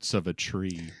notes of a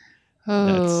tree.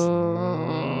 Oh.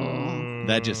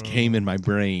 That just came in my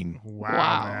brain.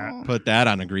 Wow. Matt. Put that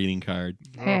on a greeting card.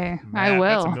 Hey, Matt, I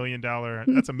will. That's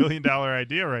 $1 million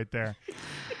idea right there.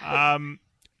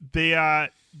 The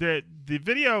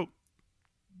video,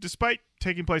 despite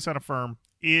taking place on a farm,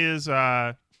 is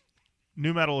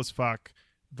new metal as fuck.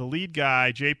 The lead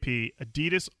guy, JP,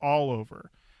 Adidas all over.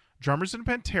 Drummer's in a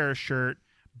Pantera shirt.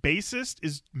 Bassist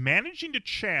is managing to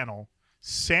channel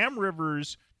Sam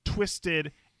Rivers,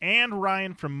 Twisted, and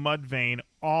Ryan from Mudvayne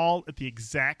all at the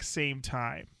exact same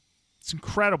time. It's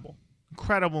incredible.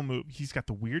 Incredible move. He's got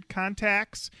the weird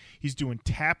contacts. He's doing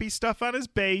tappy stuff on his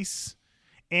bass.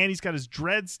 And he's got his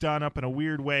dreads done up in a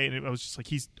weird way. And I was just like,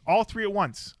 he's all three at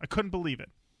once. I couldn't believe it.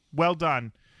 Well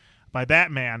done by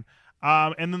that man.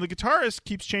 And then the guitarist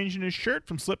keeps changing his shirt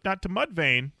from Slipknot to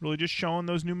Mudvayne, really just showing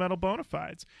those new metal bona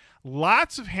fides.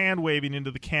 Lots of hand waving into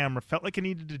the camera. Felt like he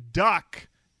needed to duck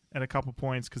at a couple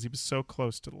points because he was so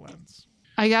close to the lens.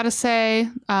 I gotta say,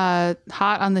 hot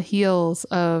on the heels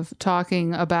of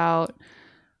talking about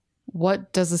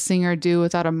what does a singer do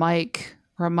without a mic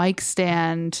or a mic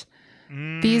stand.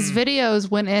 These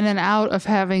videos went in and out of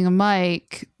having a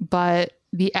mic, but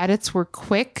the edits were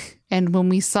quick. And when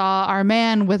we saw our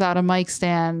man without a mic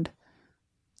stand,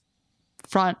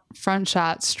 front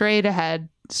shot, straight ahead.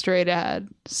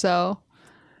 So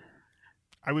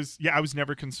I was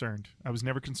never concerned.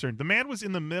 The man was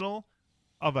in the middle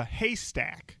of a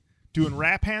haystack doing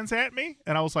rap hands at me,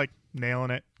 and I was like,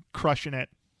 nailing it, crushing it.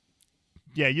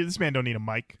 Yeah, this man don't need a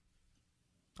mic.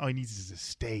 All he needs is a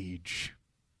stage.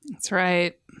 That's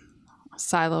right.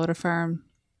 Silo to firm.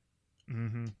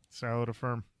 Mm-hmm. Silo to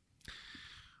firm.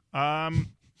 All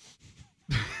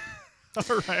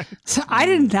right. So I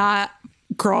did not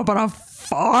grow up on a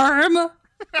farm.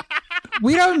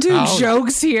 We don't do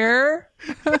jokes here.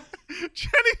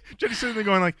 Jenny's sitting there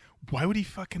going like, Why would he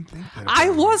fucking think that? I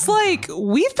about was me? like,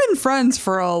 we've been friends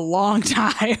for a long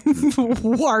time.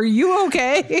 Are you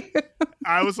okay?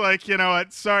 I was like, you know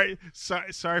what? Sorry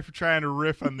for trying to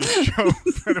riff on this joke,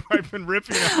 but I've been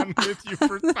riffing on with you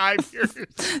for 5 years.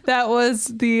 That was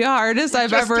the hardest I've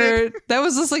just ever. did. That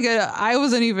was just like I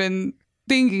wasn't even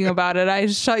thinking about it. I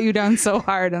shut you down so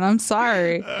hard, and I'm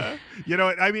sorry. You know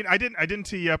what? I mean, I didn't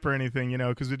tee you up or anything, you know,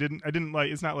 because I didn't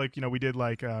like. It's not like, you know, we did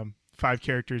like 5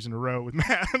 characters in a row with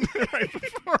Matt right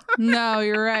before. No,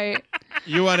 you're right.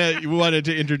 You wanted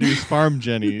to introduce Farm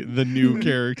Jenny, the new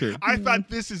character. I thought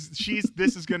this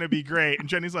is gonna be great, and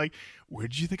Jenny's like, "Where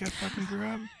did you think I fucking grew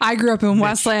up?" I grew up in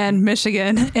Westland,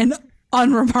 Michigan, an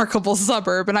unremarkable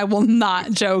suburb, and I will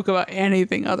not joke about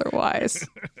anything otherwise.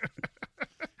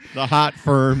 The hot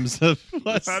firms of Hot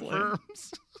Westland.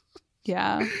 firms.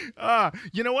 Yeah.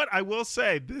 You know what? I will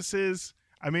say this is.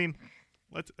 I mean,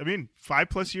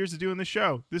 5+ years of doing the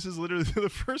show. This is literally the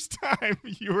first time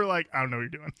you were like, I don't know what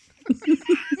you're doing.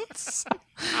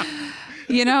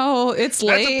 You know, it's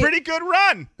late. That's a pretty good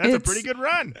run. That's a pretty good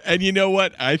run. And you know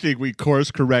what? I think we course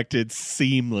corrected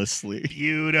seamlessly.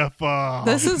 Beautiful.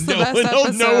 This is the No best one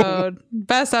will know. episode.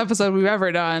 Best episode we've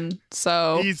ever done.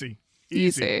 So Easy.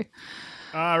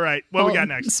 All right. What we got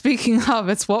next? Speaking of,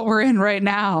 it's what we're in right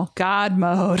now. God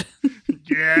mode.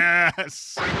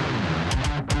 Yes.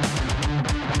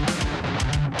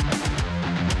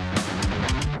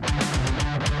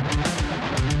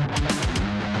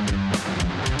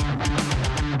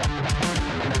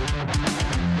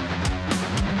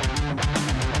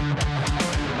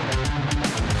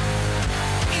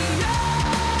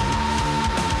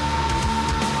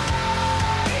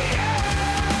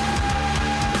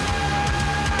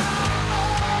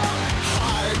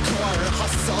 Hardcore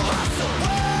hustle.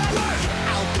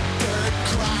 Out the dirt,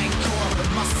 grindcore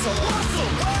muscle.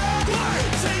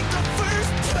 Take the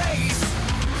first place.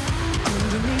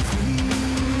 Underneath me,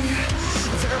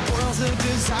 there boils a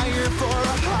desire for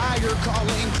a higher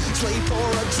calling. Slave for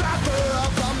a dropper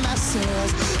of the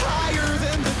masses. Higher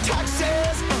than the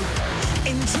taxes.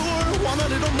 Endure, want a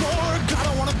little more.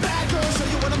 Gotta want a bad girl, show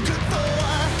you what I'm good for.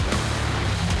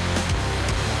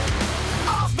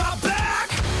 Off my back.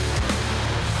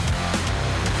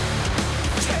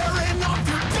 Tearing off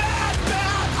your bad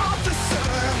officer.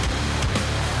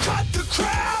 Cut the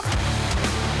crap.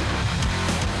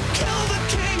 Kill the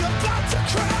king about to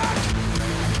crack.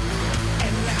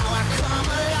 And now I come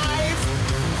alive.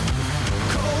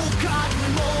 Cold cotton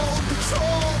mold,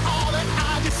 patrol all that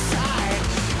I decide.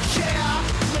 Yeah,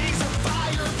 laser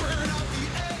fire, burn up the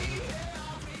A.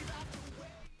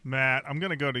 Matt, I'm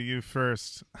gonna go to you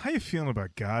first. How you feeling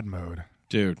about God mode?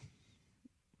 Dude,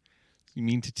 you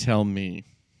mean to tell me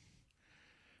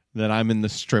that I'm in the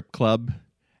strip club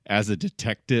as a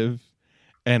detective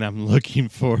and I'm looking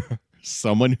for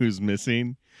someone who's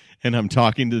missing and I'm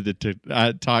talking to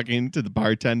the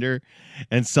bartender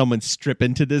and someone's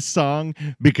stripping to this song?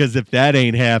 Because if that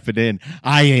ain't happening,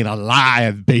 I ain't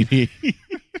alive, baby.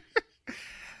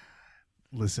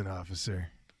 Listen, officer,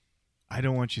 I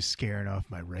don't want you scaring off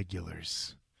my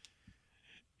regulars.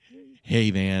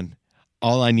 Hey, man,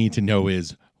 all I need to know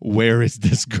is, where is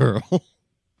this girl?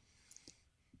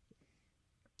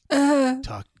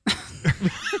 Talk.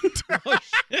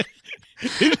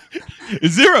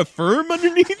 Is there a firm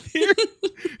underneath here?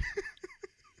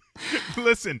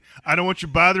 Listen, I don't want you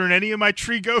bothering any of my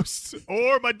tree ghosts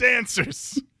or my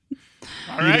dancers.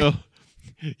 All right?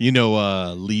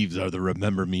 Leaves are the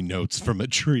remember me notes from a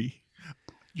tree.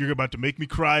 You're about to make me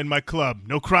cry in my club.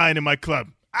 No crying in my club.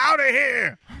 Out of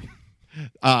here.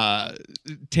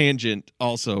 Tangent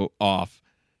also off.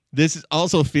 This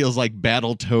also feels like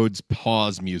Battletoads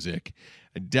pause music.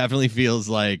 It definitely feels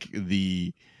like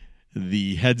the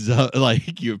heads up,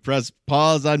 like you press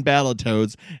pause on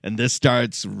Battletoads and this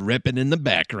starts ripping in the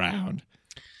background.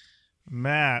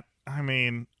 Matt, I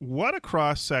mean, what a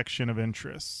cross section of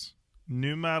interests.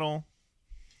 Nu metal,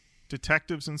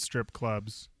 detectives and strip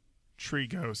clubs, tree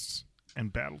ghosts,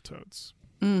 and Battletoads.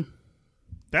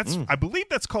 That's I believe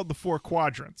that's called the 4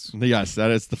 quadrants. Yes,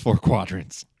 that is the 4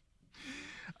 quadrants.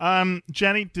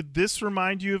 Jenny, did this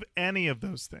remind you of any of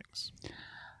those things?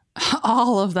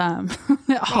 All of them.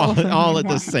 all at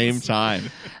the same time.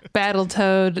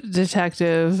 Battletoad,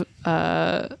 detective,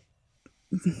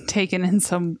 taking in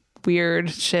some weird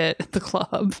shit at the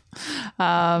club.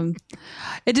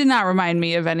 It did not remind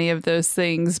me of any of those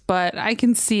things, but I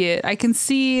can see it. I can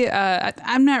see.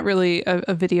 I'm not really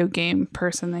a video game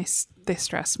person. They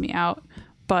stress me out,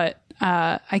 but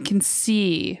I can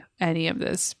see any of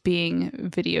this being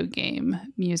video game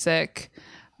music.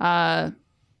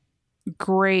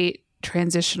 Great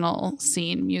transitional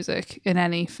scene music in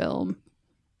any film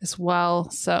as well.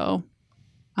 So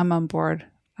I'm on board.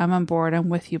 I'm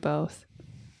with you both.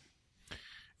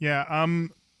 Yeah.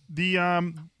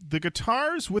 The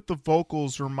guitars with the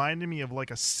vocals reminded me of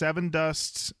like a Seven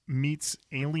Dust meets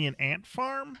Alien Ant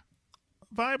Farm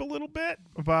vibe a little bit,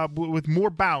 with more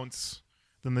bounce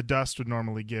than the Dust would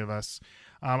normally give us.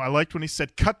 I liked when he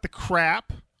said "cut the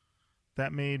crap."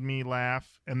 That made me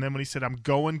laugh. And then when he said "I'm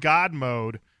going God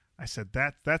mode," I said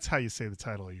that's how you say the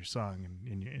title of your song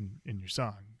in your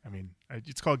song. I mean,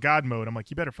 it's called God mode. I'm like,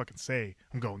 you better fucking say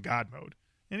 "I'm going God mode,"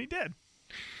 and he did.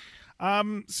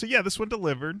 So yeah, this one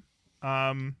delivered.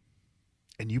 And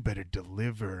you better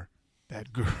deliver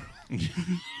that girl.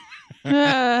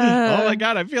 Oh my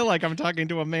God, I feel like I'm talking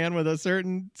to a man with a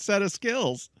certain set of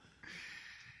skills.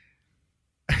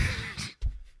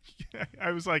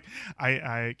 I was like,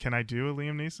 I can I do a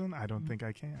Liam Neeson? I don't think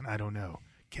I can. I don't know.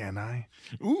 Can I?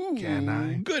 Ooh, Can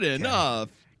I? Good enough.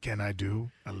 Can I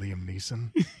do a Liam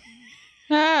Neeson?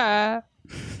 Ah.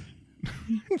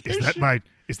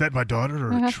 Is that my daughter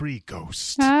or a tree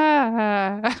ghost?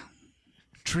 Ah.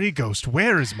 Tree ghost,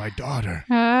 where is my daughter?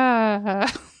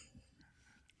 Ah.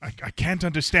 I can't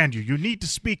understand you. You need to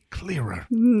speak clearer.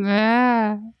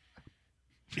 Ah.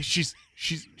 She's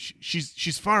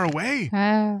far away.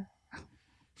 Ah.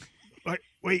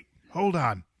 Wait, hold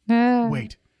on. Ah.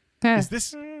 Wait. Ah. Is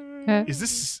this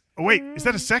oh, wait, is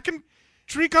that a second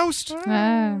tree ghost?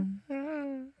 Ah.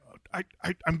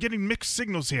 I'm getting mixed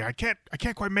signals here. I can't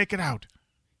quite make it out.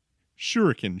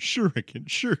 Shuriken.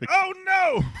 Oh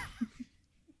no!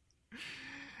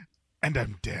 And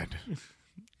I'm dead.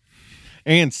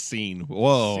 And scene.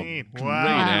 Whoa. Scene. Great Wow.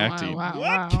 acting.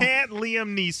 What can't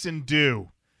Liam Neeson do?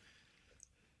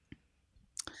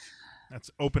 That's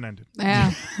open-ended.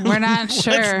 Yeah, we're not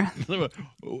sure.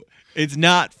 It's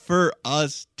not for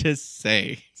us to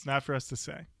say. It's not for us to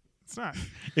say. It's not.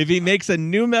 If he makes a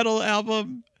new metal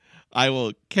album, I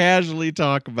will casually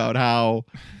talk about how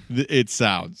it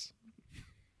sounds,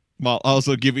 while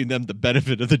also giving them the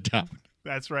benefit of the doubt.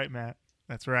 That's right, Matt.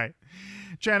 That's right.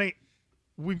 Jenny,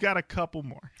 we've got a couple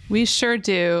more. We sure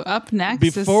do. Up next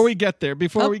Before we get there,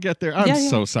 I'm yeah.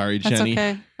 so sorry, That's Jenny.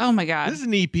 okay. Oh my God. This is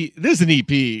an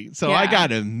EP, so I Yeah.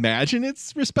 gotta imagine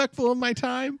it's respectful of my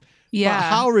time. Yeah. But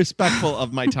how respectful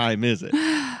of my time is it?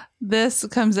 This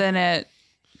comes in at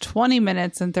 20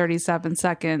 minutes and 37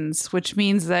 seconds, which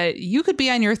means that you could be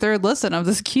on your third listen of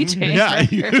this keychain. Yeah,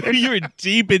 record. you were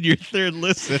deep in your third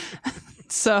listen.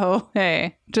 So,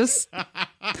 hey, just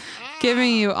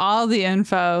giving you all the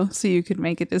info so you could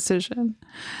make a decision.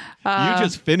 You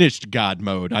just finished God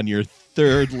mode on your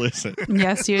third listen.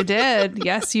 Yes, you did.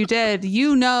 Yes, you did.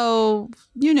 You know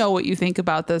what you think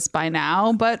about this by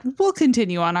now, but we'll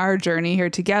continue on our journey here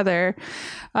together.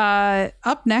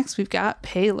 Up next, we've got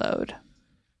Payload.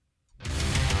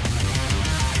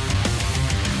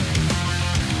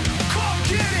 Come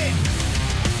get it!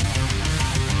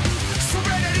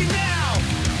 Serenity now!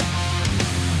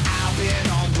 I've been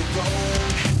on the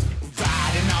road,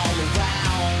 riding all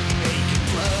around, making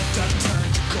blood done turn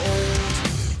to gold.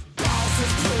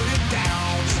 Bosses put it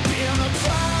down, being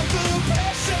applied the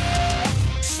pressure,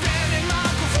 standing my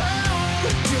ground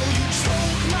till you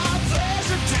choke my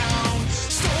pleasure down.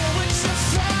 Stole what you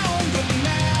found, but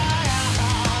now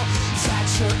that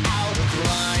you're out of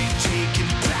line,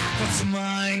 taking back what's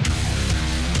mine.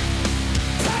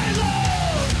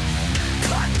 Payload!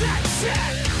 Cut that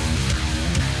shit!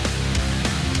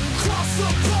 Cross the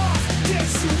path, get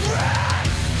you ran!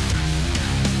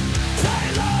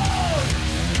 Payload!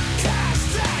 Cash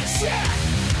that shit!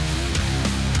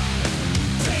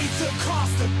 Pay the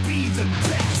cost to be the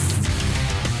best!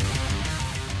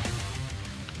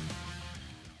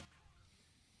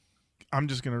 I'm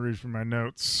just going to read from my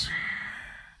notes.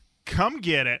 Come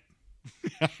get it.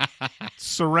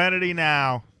 Serenity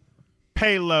now.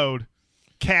 Payload.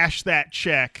 Cash that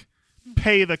check.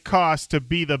 Pay the cost to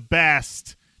be the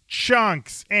best.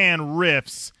 Chunks and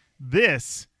riffs.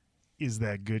 This is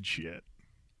that good shit.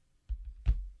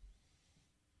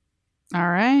 All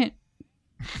right.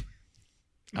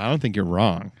 I don't think you're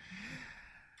wrong.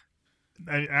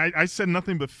 I said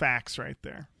nothing but facts right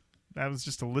there. That was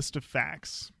just a list of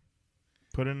facts.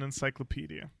 Put in an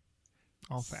encyclopedia.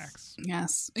 All facts.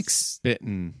 Yes.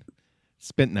 Spitting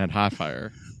that hot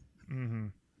fire. Mm-hmm.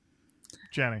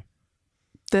 Jenny.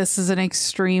 This is an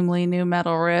extremely new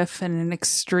metal riff and an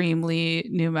extremely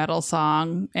new metal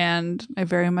song, and I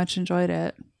very much enjoyed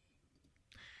it.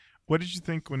 What did you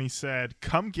think when he said,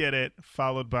 "Come get it,"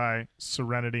 followed by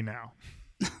 "Serenity now"?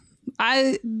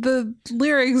 The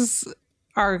lyrics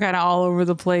are kind of all over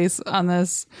the place on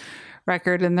this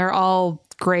record, and they're all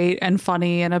great and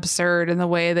funny and absurd in the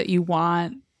way that you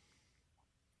want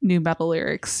new metal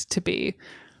lyrics to be.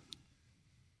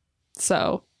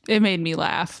 So it made me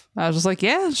laugh. I was just like,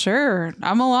 yeah, sure.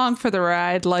 I'm along for the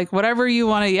ride. Like, whatever you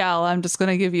want to yell, I'm just going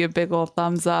to give you a big old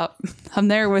thumbs up. I'm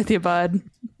there with you, bud.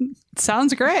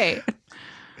 Sounds great.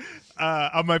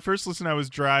 On my first listen, I was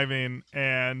driving,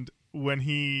 and when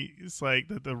he's like,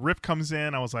 the riff comes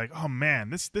in, I was like, oh man,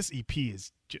 this EP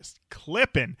is just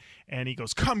clipping. And he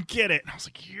goes, come get it. And I was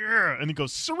like, yeah. And he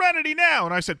goes, Serenity now.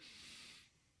 And I said,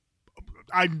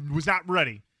 I was not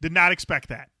ready. Did not expect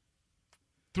that.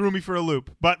 Threw me for a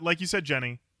loop. But like you said,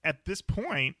 Jenny, at this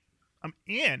point, I'm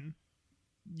in.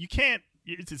 You can't,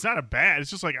 it's not a bad,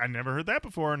 it's just like, I never heard that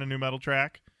before in a new metal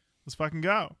track. Let's fucking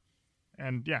go.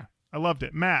 And yeah, I loved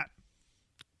it. Matt.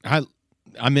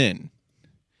 I'm in.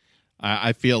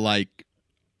 I feel like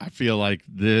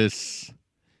this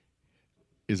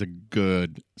is a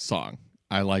good song.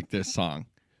 I like this song.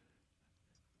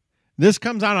 This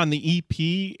comes out on the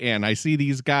EP, and I see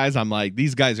these guys. I'm like,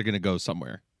 these guys are going to go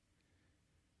somewhere.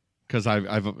 Because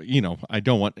I've I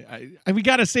don't want. We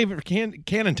got to save it for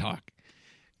Canon Talk.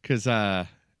 Because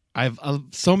I've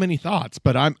so many thoughts,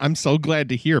 but I'm so glad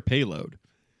to hear Payload.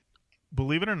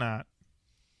 Believe it or not,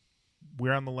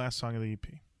 we're on the last song of the EP.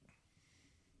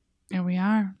 Here we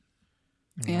are.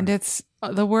 And it's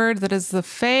the word that is the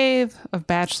fave of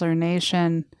Bachelor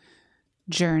Nation,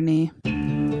 Journey.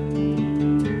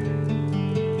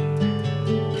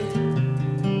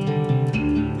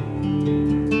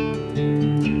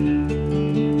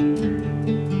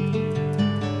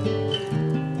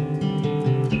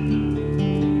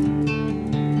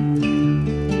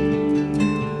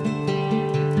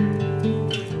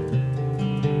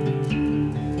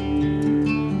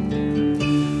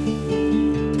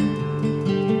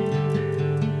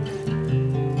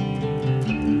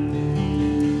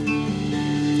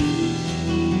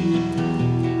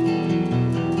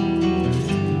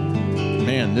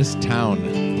 This town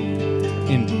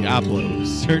in Diablo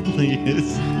certainly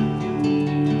is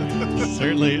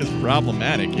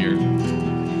problematic here.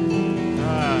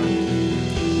 I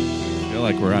feel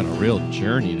like we're on a real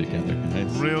journey together,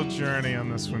 guys. Real journey on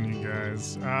this one, you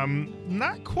guys.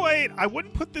 Not quite. I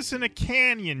wouldn't put this in a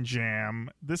canyon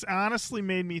jam. This honestly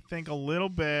made me think a little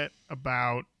bit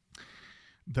about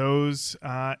those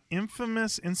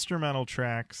infamous instrumental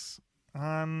tracks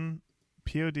on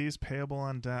POD's Payable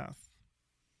on Death.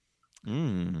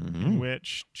 In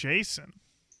which Jason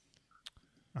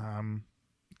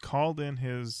called in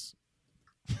his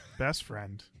best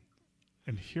friend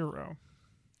and hero,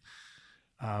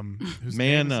 whose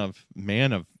man of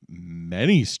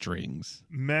many strings.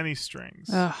 Many strings.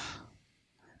 Ugh.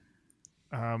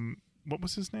 What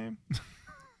was his name?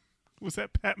 Was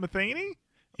that Pat Metheny?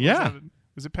 Yeah.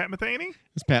 Was it Pat Metheny?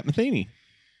 It's Pat Metheny.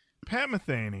 Pat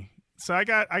Metheny. So I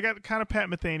got kind of Pat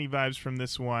Metheny vibes from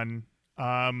this one.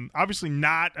 Obviously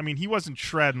not. I mean, he wasn't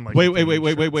shredding like. Wait. Was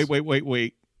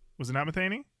it not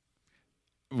Metheny?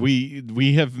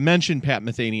 We have mentioned Pat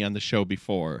Metheny on the show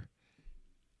before.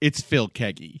 It's Phil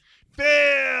Keggy.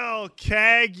 Phil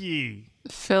Keggy.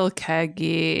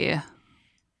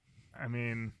 I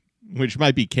mean, which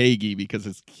might be Keggy because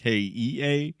it's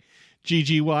Keagggy,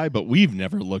 but we've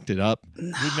never looked it up.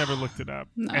 We've never looked it up,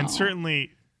 No. And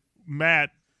certainly, Matt,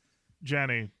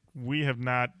 Jenny, we have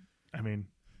not. I mean.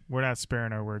 We're not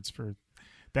sparing our words for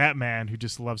that man who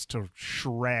just loves to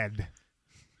shred.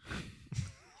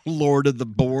 Lord of the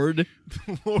board.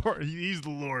 Lord, he's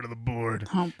the Lord of the board.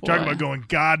 Oh, boy. Talking about going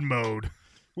God mode.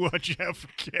 Watch out for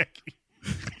Khaki.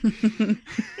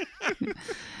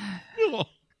 Oh,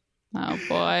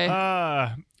 boy.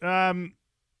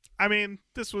 I mean,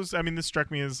 this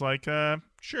struck me as like,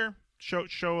 sure,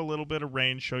 show a little bit of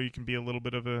range, show you can be a little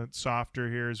bit of a softer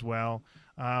here as well.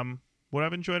 Would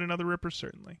have enjoyed another Ripper,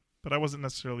 certainly. But I wasn't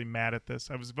necessarily mad at this.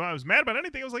 I was mad about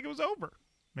anything. I was like, it was over.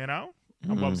 You know?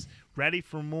 I was ready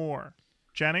for more.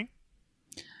 Jenny?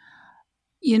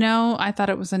 I thought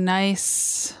it was a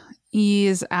nice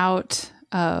ease out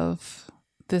of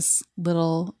this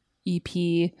little EP.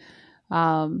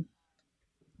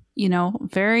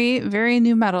 Very, very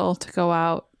new metal to go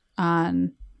out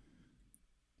on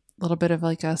a little bit of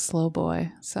like a slow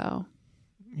boy. So,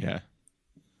 yeah.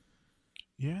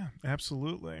 Yeah,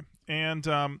 absolutely. And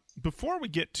before we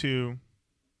get to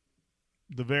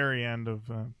the very end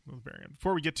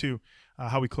before we get to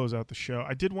how we close out the show,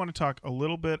 I did want to talk a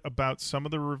little bit about some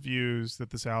of the reviews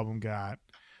that this album got.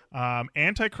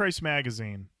 Antichrist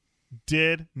Magazine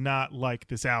did not like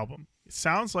this album. It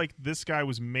sounds like this guy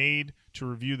was made to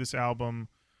review this album.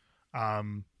 I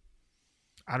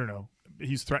don't know.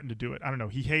 He's threatened to do it. I don't know.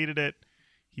 He hated it.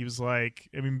 He was like,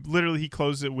 I mean, literally, he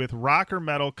closed it with rock or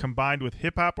metal combined with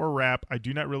hip hop or rap. I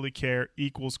do not really care.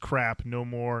 Equals crap. No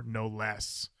more, no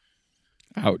less.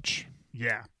 Ouch.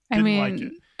 Yeah. I Didn't mean, like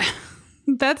it.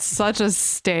 That's such a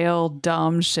stale,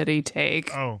 dumb, shitty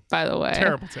take. Oh, by the way.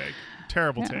 Terrible take.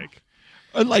 Terrible Yeah. take.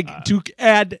 To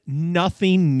add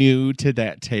nothing new to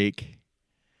that take,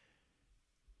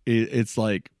 it's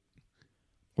like,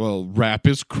 well, rap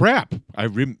is crap.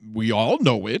 We all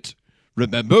know it.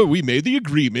 Remember, we made the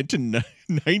agreement in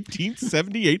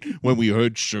 1978 when we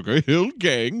heard Sugar Hill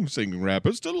Gang sing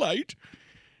Rapper's Delight.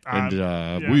 And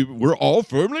yeah. we're all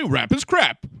firmly rap is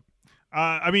crap.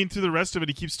 I mean, through the rest of it,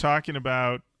 he keeps talking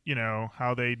about,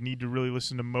 how they need to really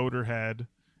listen to Motorhead.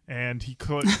 And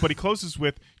but he closes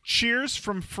with cheers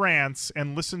from France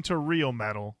and listen to real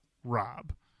metal,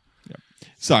 Rob. Yep.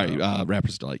 Sorry,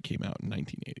 Rapper's Delight came out in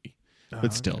 1980. Okay.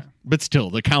 But still,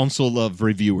 the Council of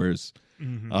Reviewers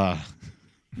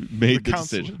made the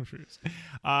decision.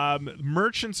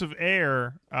 Merchants of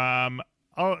Air.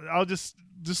 I'll just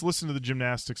listen to the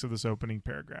gymnastics of this opening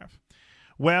paragraph.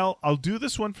 Well, I'll do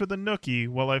this one for the nookie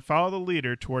while I follow the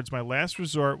leader towards my last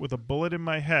resort with a bullet in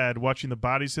my head, watching the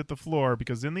bodies hit the floor,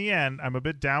 because in the end, I'm a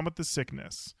bit down with the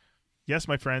sickness. Yes,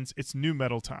 my friends, it's new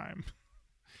metal time.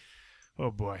 Oh,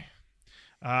 boy.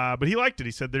 But he liked it.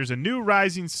 He said, there's a new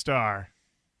rising star,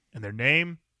 and their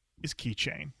name is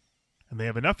Keychain. And they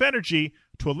have enough energy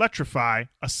to electrify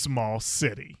a small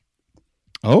city.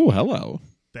 Oh, hello.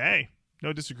 Hey,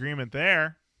 no disagreement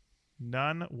there.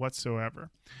 None whatsoever.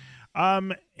 I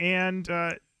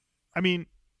mean,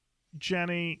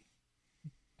 Jenny,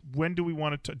 when do we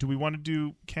want to do we want to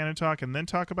do canon talk and then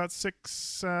talk about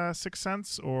Six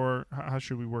Sense, or how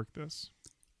should we work this?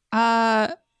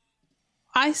 I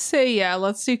say, yeah,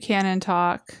 let's do canon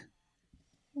talk.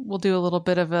 We'll do a little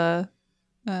bit of an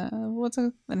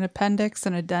appendix,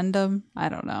 an addendum. I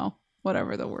don't know.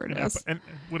 Whatever the word is. And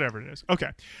whatever it is. Okay.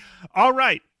 All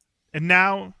right. And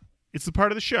now it's the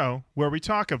part of the show where we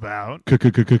talk about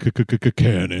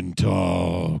Canon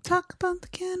Talk. Talk about the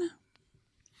canon.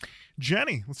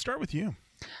 Jenny, let's start with you.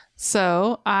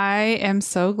 So I am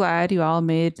so glad you all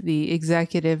made the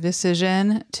executive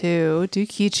decision to do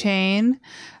Keychain.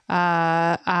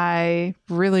 I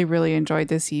really, really enjoyed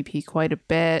this EP quite a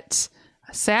bit.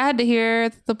 Sad to hear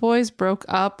that the boys broke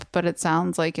up, but it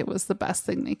sounds like it was the best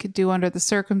thing they could do under the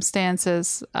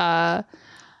circumstances. For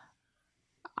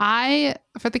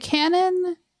the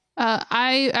canon,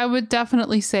 I would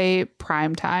definitely say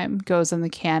Primetime goes in the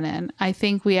canon. I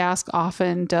think we ask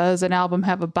often, does an album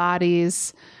have a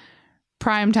bodies?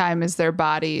 Primetime is their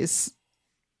bodies.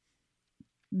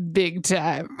 Big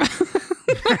time.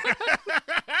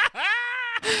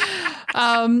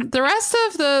 The rest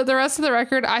of the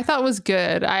record I thought was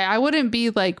good. I wouldn't be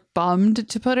like bummed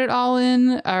to put it all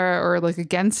in or like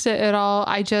against it at all.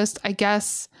 I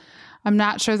guess I'm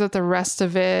not sure that the rest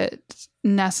of it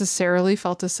necessarily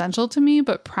felt essential to me,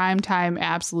 but Primetime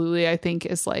absolutely I think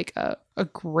is like a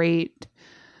great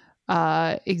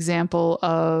example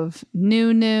of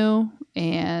new,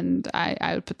 and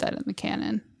I would put that in the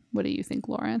canon. What do you think,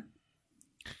 Lauren?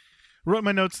 Wrote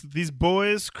my notes that these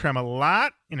boys cram a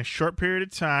lot in a short period of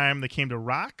time. They came to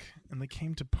rock and they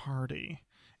came to party.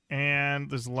 And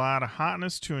there's a lot of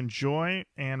hotness to enjoy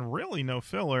and really no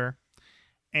filler.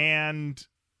 And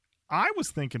I was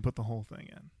thinking put the whole thing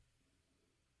in.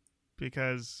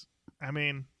 Because, I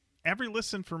mean, every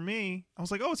listen for me, I was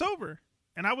like, oh, it's over.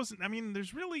 And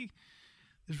there's really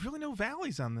no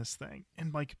valleys on this thing.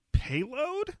 And like,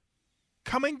 Payload?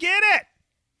 Come and get it!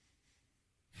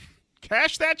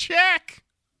 Cash that check.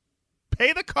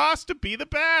 Pay the cost to be the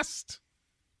best.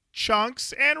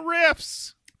 Chunks and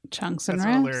riffs. Chunks and That's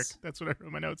riffs. my lyric. That's what I wrote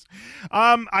in my notes.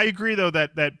 I agree though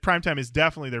that Primetime is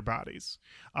definitely their bodies.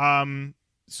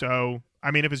 So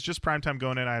I mean, if it's just Primetime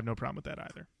going in, I have no problem with that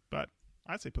either. But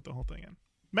I'd say put the whole thing in.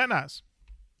 Matt Nas.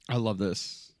 I love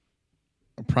this.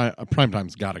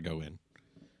 Primetime's got to go in.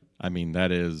 I mean,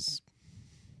 that is.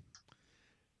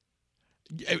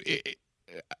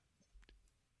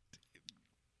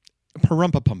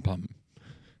 Parumpa-pum-pum.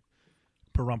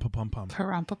 Parumpa-pum-pum.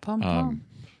 Parumpa-pum-pum.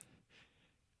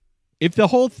 If the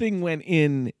whole thing went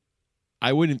in,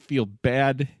 I wouldn't feel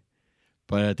bad.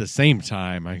 But at the same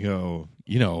time, I go,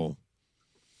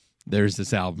 there's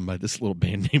this album by this little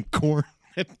band named Korn.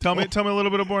 Tell me a little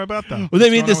bit more about them. Well, they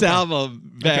made this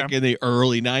album back in the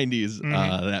early 90s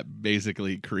Mm-hmm. that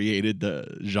basically created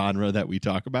the genre that we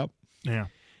talk about. Yeah.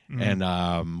 Mm-hmm.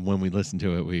 And when we listened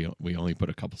to it, we only put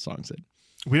a couple songs in.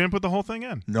 We didn't put the whole thing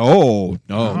in. No,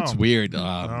 Oh. it's weird.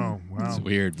 Wow. It's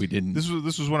weird. We didn't. This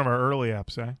was one of our early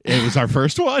apps, eh? It was our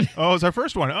first one. Oh, it was our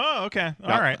first one. Oh, okay.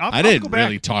 All right. I'll I have to didn't go back.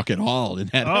 really talk at all in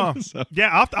that Oh, episode. yeah.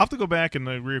 I'll have to go back and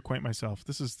reacquaint myself.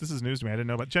 This is news to me. I didn't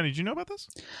know about. Jenny, did you know about this?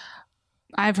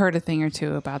 I've heard a thing or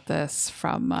two about this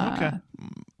from. Okay.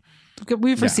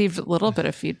 We've received a little bit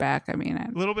of feedback. I mean, A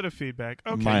little bit of feedback.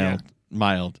 Okay. Yeah.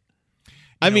 Mild.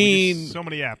 You I know, we do mean, so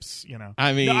many apps. You know.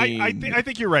 I mean, No, I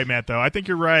think you're right, Matt. Though I think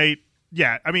you're right.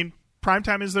 Yeah. I mean,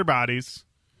 primetime is their bodies.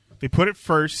 They put it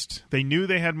first. They knew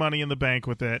they had money in the bank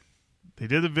with it. They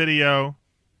did the video.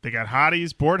 They got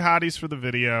board hotties for the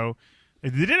video. They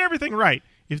did everything right.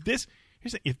 If this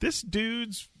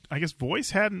dude's, I guess, voice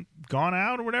hadn't gone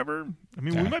out or whatever, I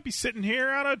mean, we might be sitting here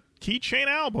on a Keychain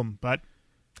album. But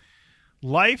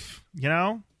life,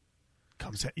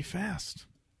 comes at you fast.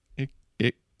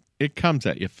 it comes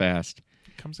at you fast.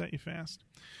 It comes at you fast.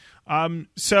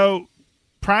 So,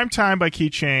 Primetime by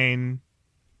Keychain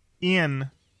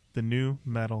in the new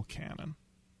metal canon.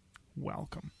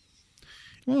 Welcome.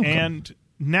 And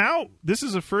now this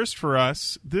is a first for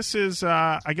us. This is,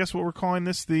 I guess, what we're calling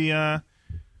this we're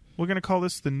going to call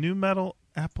this the new metal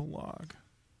epilogue.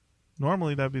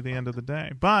 Normally that'd be the end of the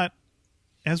day, but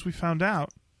as we found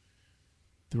out,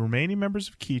 the remaining members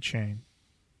of Keychain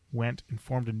went and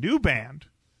formed a new band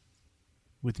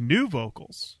with new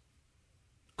vocals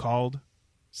called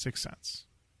Sixth Sense.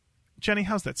 Jenny,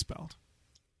 how's that spelled?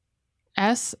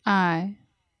 SICKSENSE.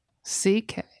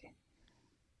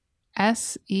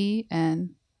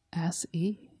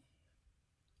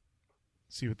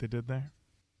 See what they did there?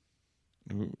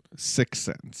 Sixth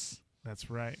Sense. That's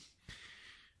right.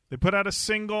 They put out a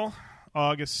single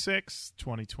August 6th,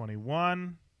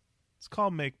 2021. It's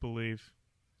called Make Believe.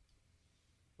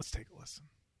 Let's take a listen.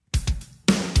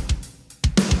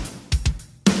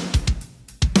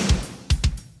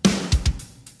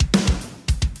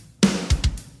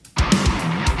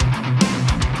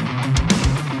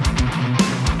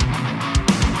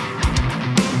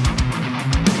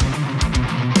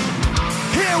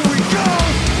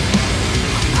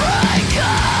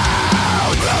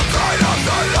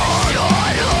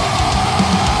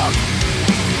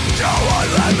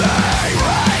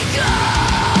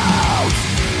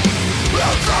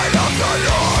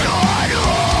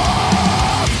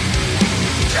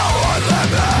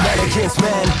 Against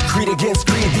man, creed against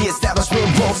creed, the establishment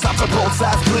won't stop till both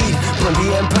sides bleed. Burn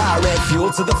the empire, add fuel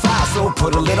to the fire, so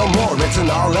put a little more, it's an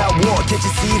all-out war. Can't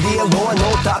you see the allure?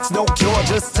 No thoughts, no cure,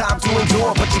 just time to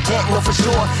endure, but you can't know for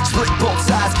sure. Split both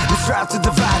sides, we strive to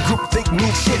divide, group think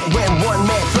mean shit when one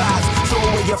man flies. Throw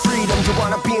away your freedom, you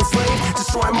wanna be enslaved,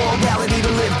 destroy morality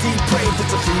to live depraved.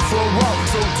 It's a free-for-all,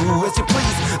 so do as you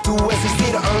please, do as you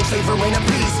see to earn favor and a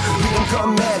peace. Freedom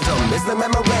commandum, is the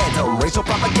memorandum, racial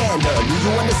propaganda, do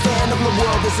you understand? Of the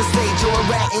world is a stage, you're a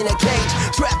rat in a cage,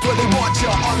 trapped where they want you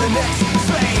on the next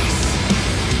phase.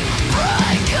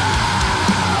 Break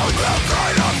out the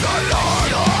kind of the Lord.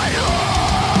 Shut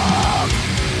up.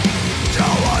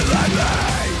 Don't let me.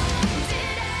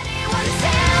 Did anyone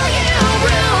tell you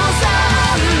rules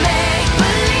of make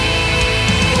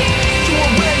believe? You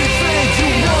already think you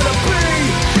wanna be.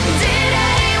 Did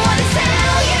anyone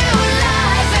tell you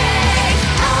life ain't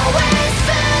always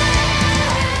fair?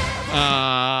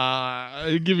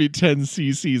 Give me 10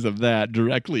 cc's of that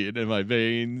directly into my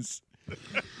veins.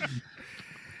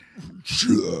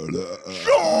 Shut up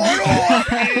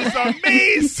is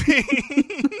amazing.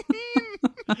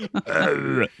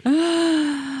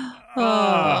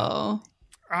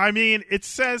 I mean, it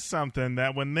says something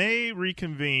that when they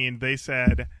reconvened, they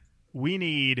said, we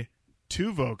need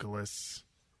two vocalists,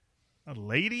 a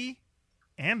lady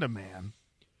and a man,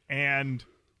 and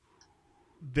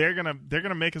they're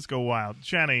gonna make us go wild.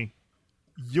 Jenny,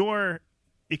 your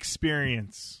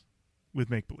experience with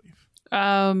Make Believe.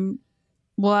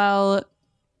 Well,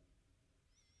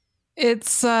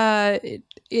 it's I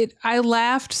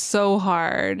laughed so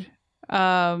hard.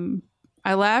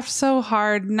 I laughed so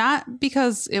hard, not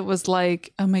because it was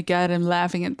like, oh my God, I'm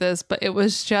laughing at this, but it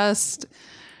was just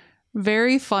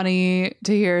very funny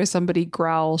to hear somebody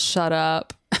growl, shut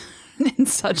up in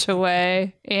such a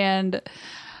way. And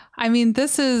I mean,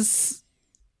 this is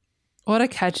what a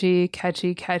catchy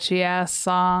ass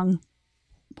song.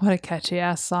 What a catchy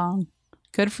ass song.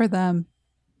 Good for them.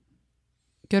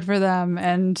 Good for them.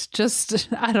 And just,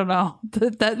 I don't know,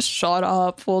 that shut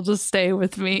up will just stay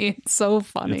with me. It's so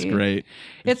funny. It's great.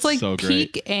 It's like so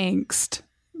peak great. Angst.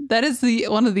 That is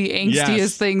one of the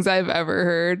angstiest things I've ever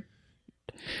heard.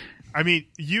 I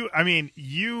mean,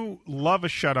 you love a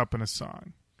shut up in a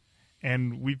song.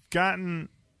 And we've gotten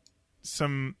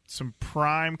some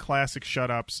prime classic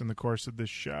shut-ups in the course of this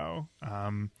show.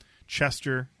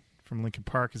 Chester from Linkin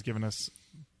Park has given us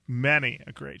many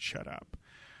a great shut-up.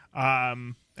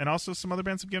 And also some other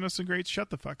bands have given us some great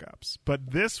shut-the-fuck-ups.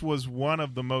 But this was one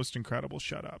of the most incredible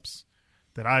shut-ups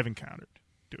that I've encountered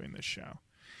doing this show.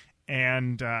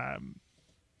 And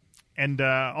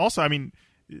also, I mean,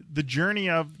 the journey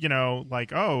of,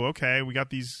 like, oh, okay, we got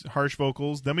these harsh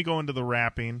vocals. Then we go into the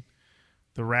rapping.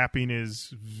 The rapping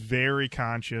is very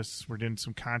conscious. We're doing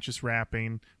some conscious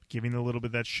rapping, giving a little bit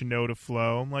of that Shinoda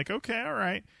flow. I'm like, okay, all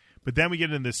right. But then we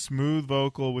get into this smooth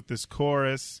vocal with this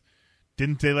chorus.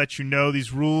 Didn't they let you know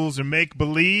these rules are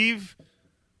make-believe?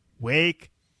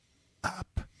 Wake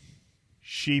up,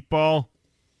 sheeple.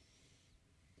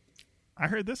 I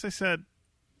heard this. I said,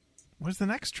 where's the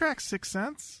next track, Sixth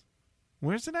Sense?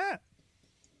 Where's it at?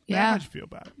 Yeah. How'd you feel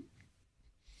about it?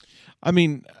 I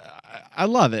mean, I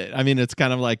love it. I mean, it's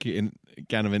kind of like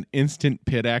kind of an instant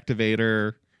pit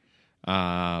activator.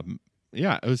 Yeah,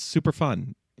 it was super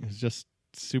fun. It was just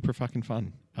super fucking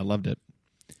fun. I loved it.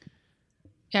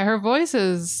 Yeah, her voice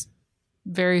is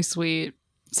very sweet.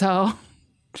 So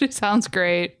she sounds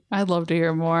great. I'd love to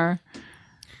hear more.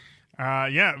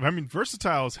 Yeah, I mean,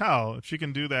 versatile as hell. If she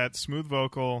can do that smooth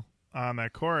vocal on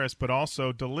that chorus, but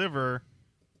also deliver,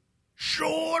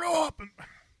 shut up.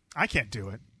 I can't do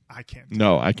it. I can't do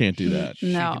No, I can't do that.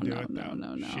 She No. can do it,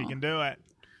 though. She can do it.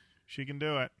 She can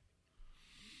do it.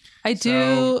 I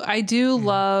do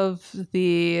love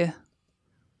the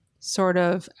sort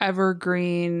of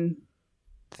evergreen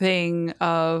thing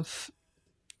of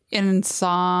in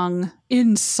song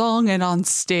and on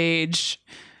stage,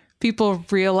 people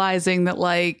realizing that,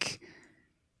 like,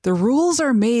 the rules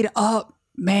are made up,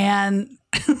 man.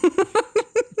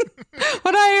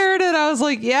 When I heard it, I was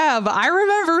like, yeah, but I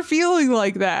remember feeling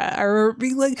like that. I remember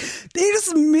being like, they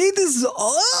just made this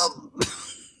up.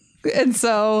 And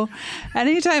so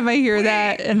anytime I hear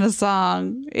that in a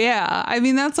song, yeah, I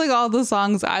mean, that's like all the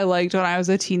songs I liked when I was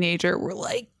a teenager were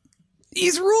like,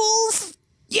 these rules.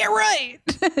 Yeah, right.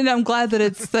 And I'm glad that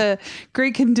it's the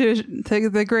great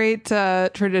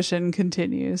tradition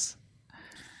continues.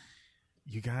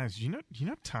 You guys, you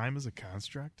know time is a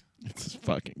construct? It's a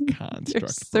fucking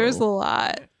construct. There's a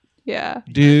lot. Yeah.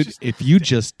 Dude, if you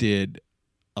just did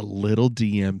a little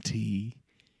DMT,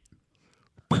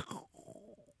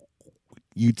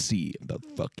 you'd see the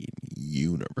fucking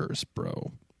universe,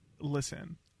 bro.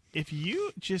 Listen, if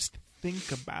you just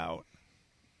think about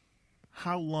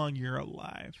how long you're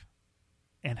alive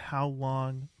and how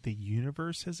long the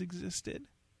universe has existed,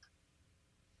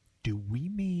 do we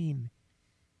mean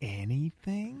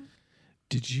anything?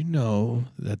 Did you know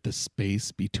that the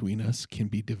space between us can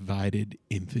be divided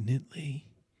infinitely?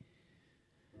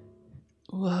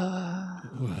 Whoa.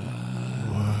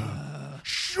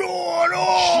 Shut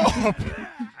up!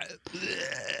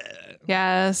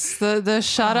 Yes, the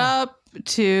shut up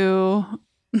to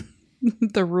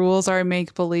the rules are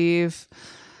make believe.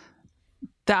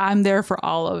 That I'm there for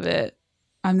all of it.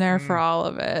 I'm there for all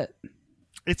of it.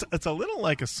 It's a little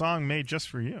like a song made just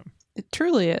for you. It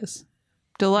truly is.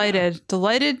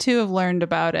 Delighted to have learned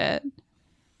about it.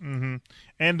 Mm-hmm.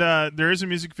 And there is a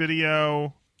music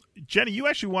video. Jenny, you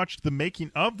actually watched the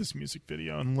making of this music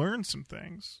video and learned some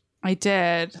things. I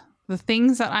did. The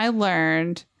things that I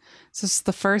learned. So this is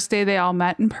the first day they all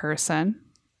met in person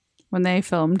when they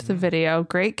filmed the video.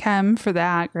 Great chem for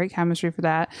that. Great chemistry for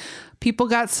that. People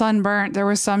got sunburnt. There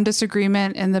was some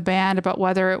disagreement in the band about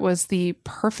whether it was the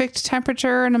perfect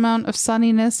temperature and amount of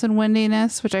sunniness and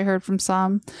windiness, which I heard from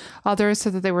some. Others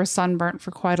said that they were sunburnt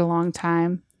for quite a long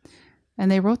time.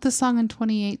 And they wrote the song in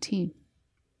 2018.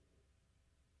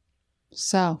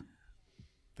 So.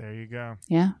 There you go.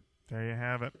 Yeah. There you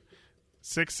have it.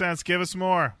 Sixth Sense, give us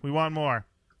more. We want more.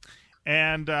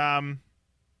 And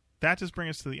that just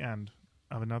brings us to the end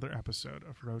of another episode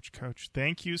of Roach Coach.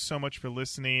 Thank you so much for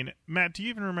listening. Matt, do you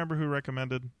even remember who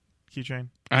recommended Keychain?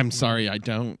 I'm sorry, I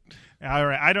don't. All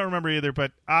right, I don't remember either,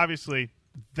 but obviously,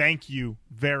 thank you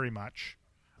very much.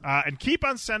 And keep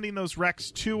on sending those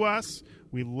recs to us.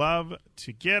 We love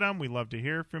to get them. We love to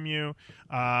hear from you.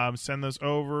 Send those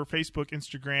over. Facebook,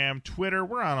 Instagram, Twitter.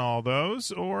 We're on all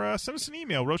those. Or send us an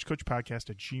email,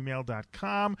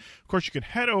 roachcoachpodcast@gmail.com. Of course, you can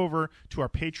head over to our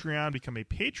Patreon, become a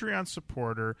Patreon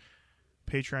supporter,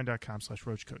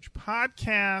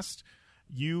 patreon.com/roachcoachpodcast.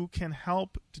 You can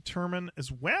help determine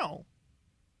as well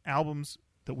albums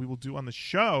that we will do on the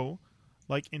show,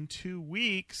 like in 2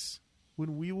 weeks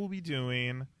when we will be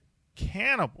doing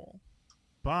Cannibal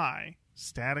by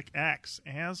Static X,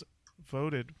 as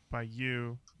voted by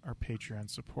you, our Patreon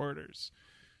supporters.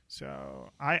 So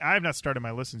I have not started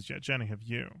my listens yet. Jenny, have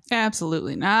you?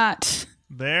 Absolutely not.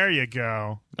 There you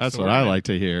go. That's So what we're I gonna- like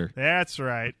to hear. That's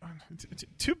right.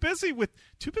 Too busy with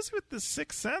the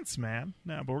Sixth Sense, man.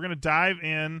 No, but we're gonna dive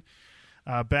in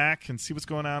back and see what's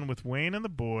going on with Wayne and the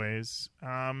boys.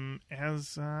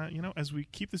 As we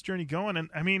keep this journey going, and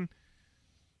I mean,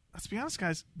 let's be honest,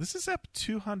 guys. This is ep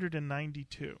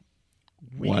 292.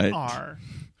 What?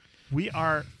 We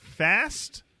are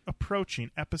fast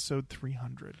approaching episode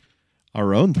 300.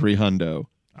 Our own 300.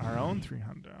 Our own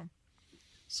 300.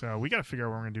 So we got to figure out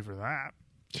what we're gonna do for that.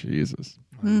 Jesus.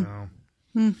 I know.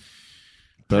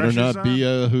 Better Pressure's not be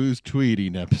a Who's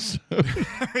Tweeting episode.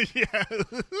 Yeah.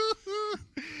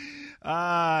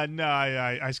 No,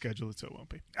 I scheduled it so it won't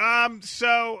be.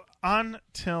 So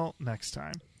until next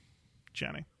time,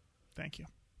 Jenny, thank you.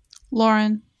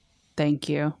 Lauren, thank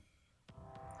you.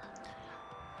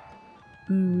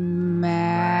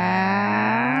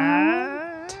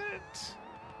 Matt,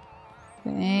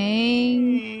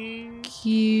 thank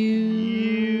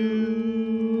you.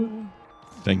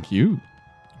 Thank you.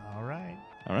 All right.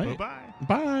 All right. Bye-bye.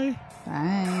 Bye.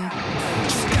 Bye.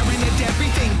 Staring at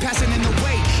everything, passing in the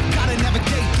way. Gotta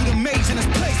navigate through the maze in this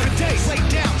place for days. Laid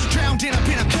down, drowned in a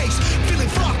case. Feeling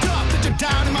fucked up, picture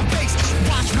down in my face.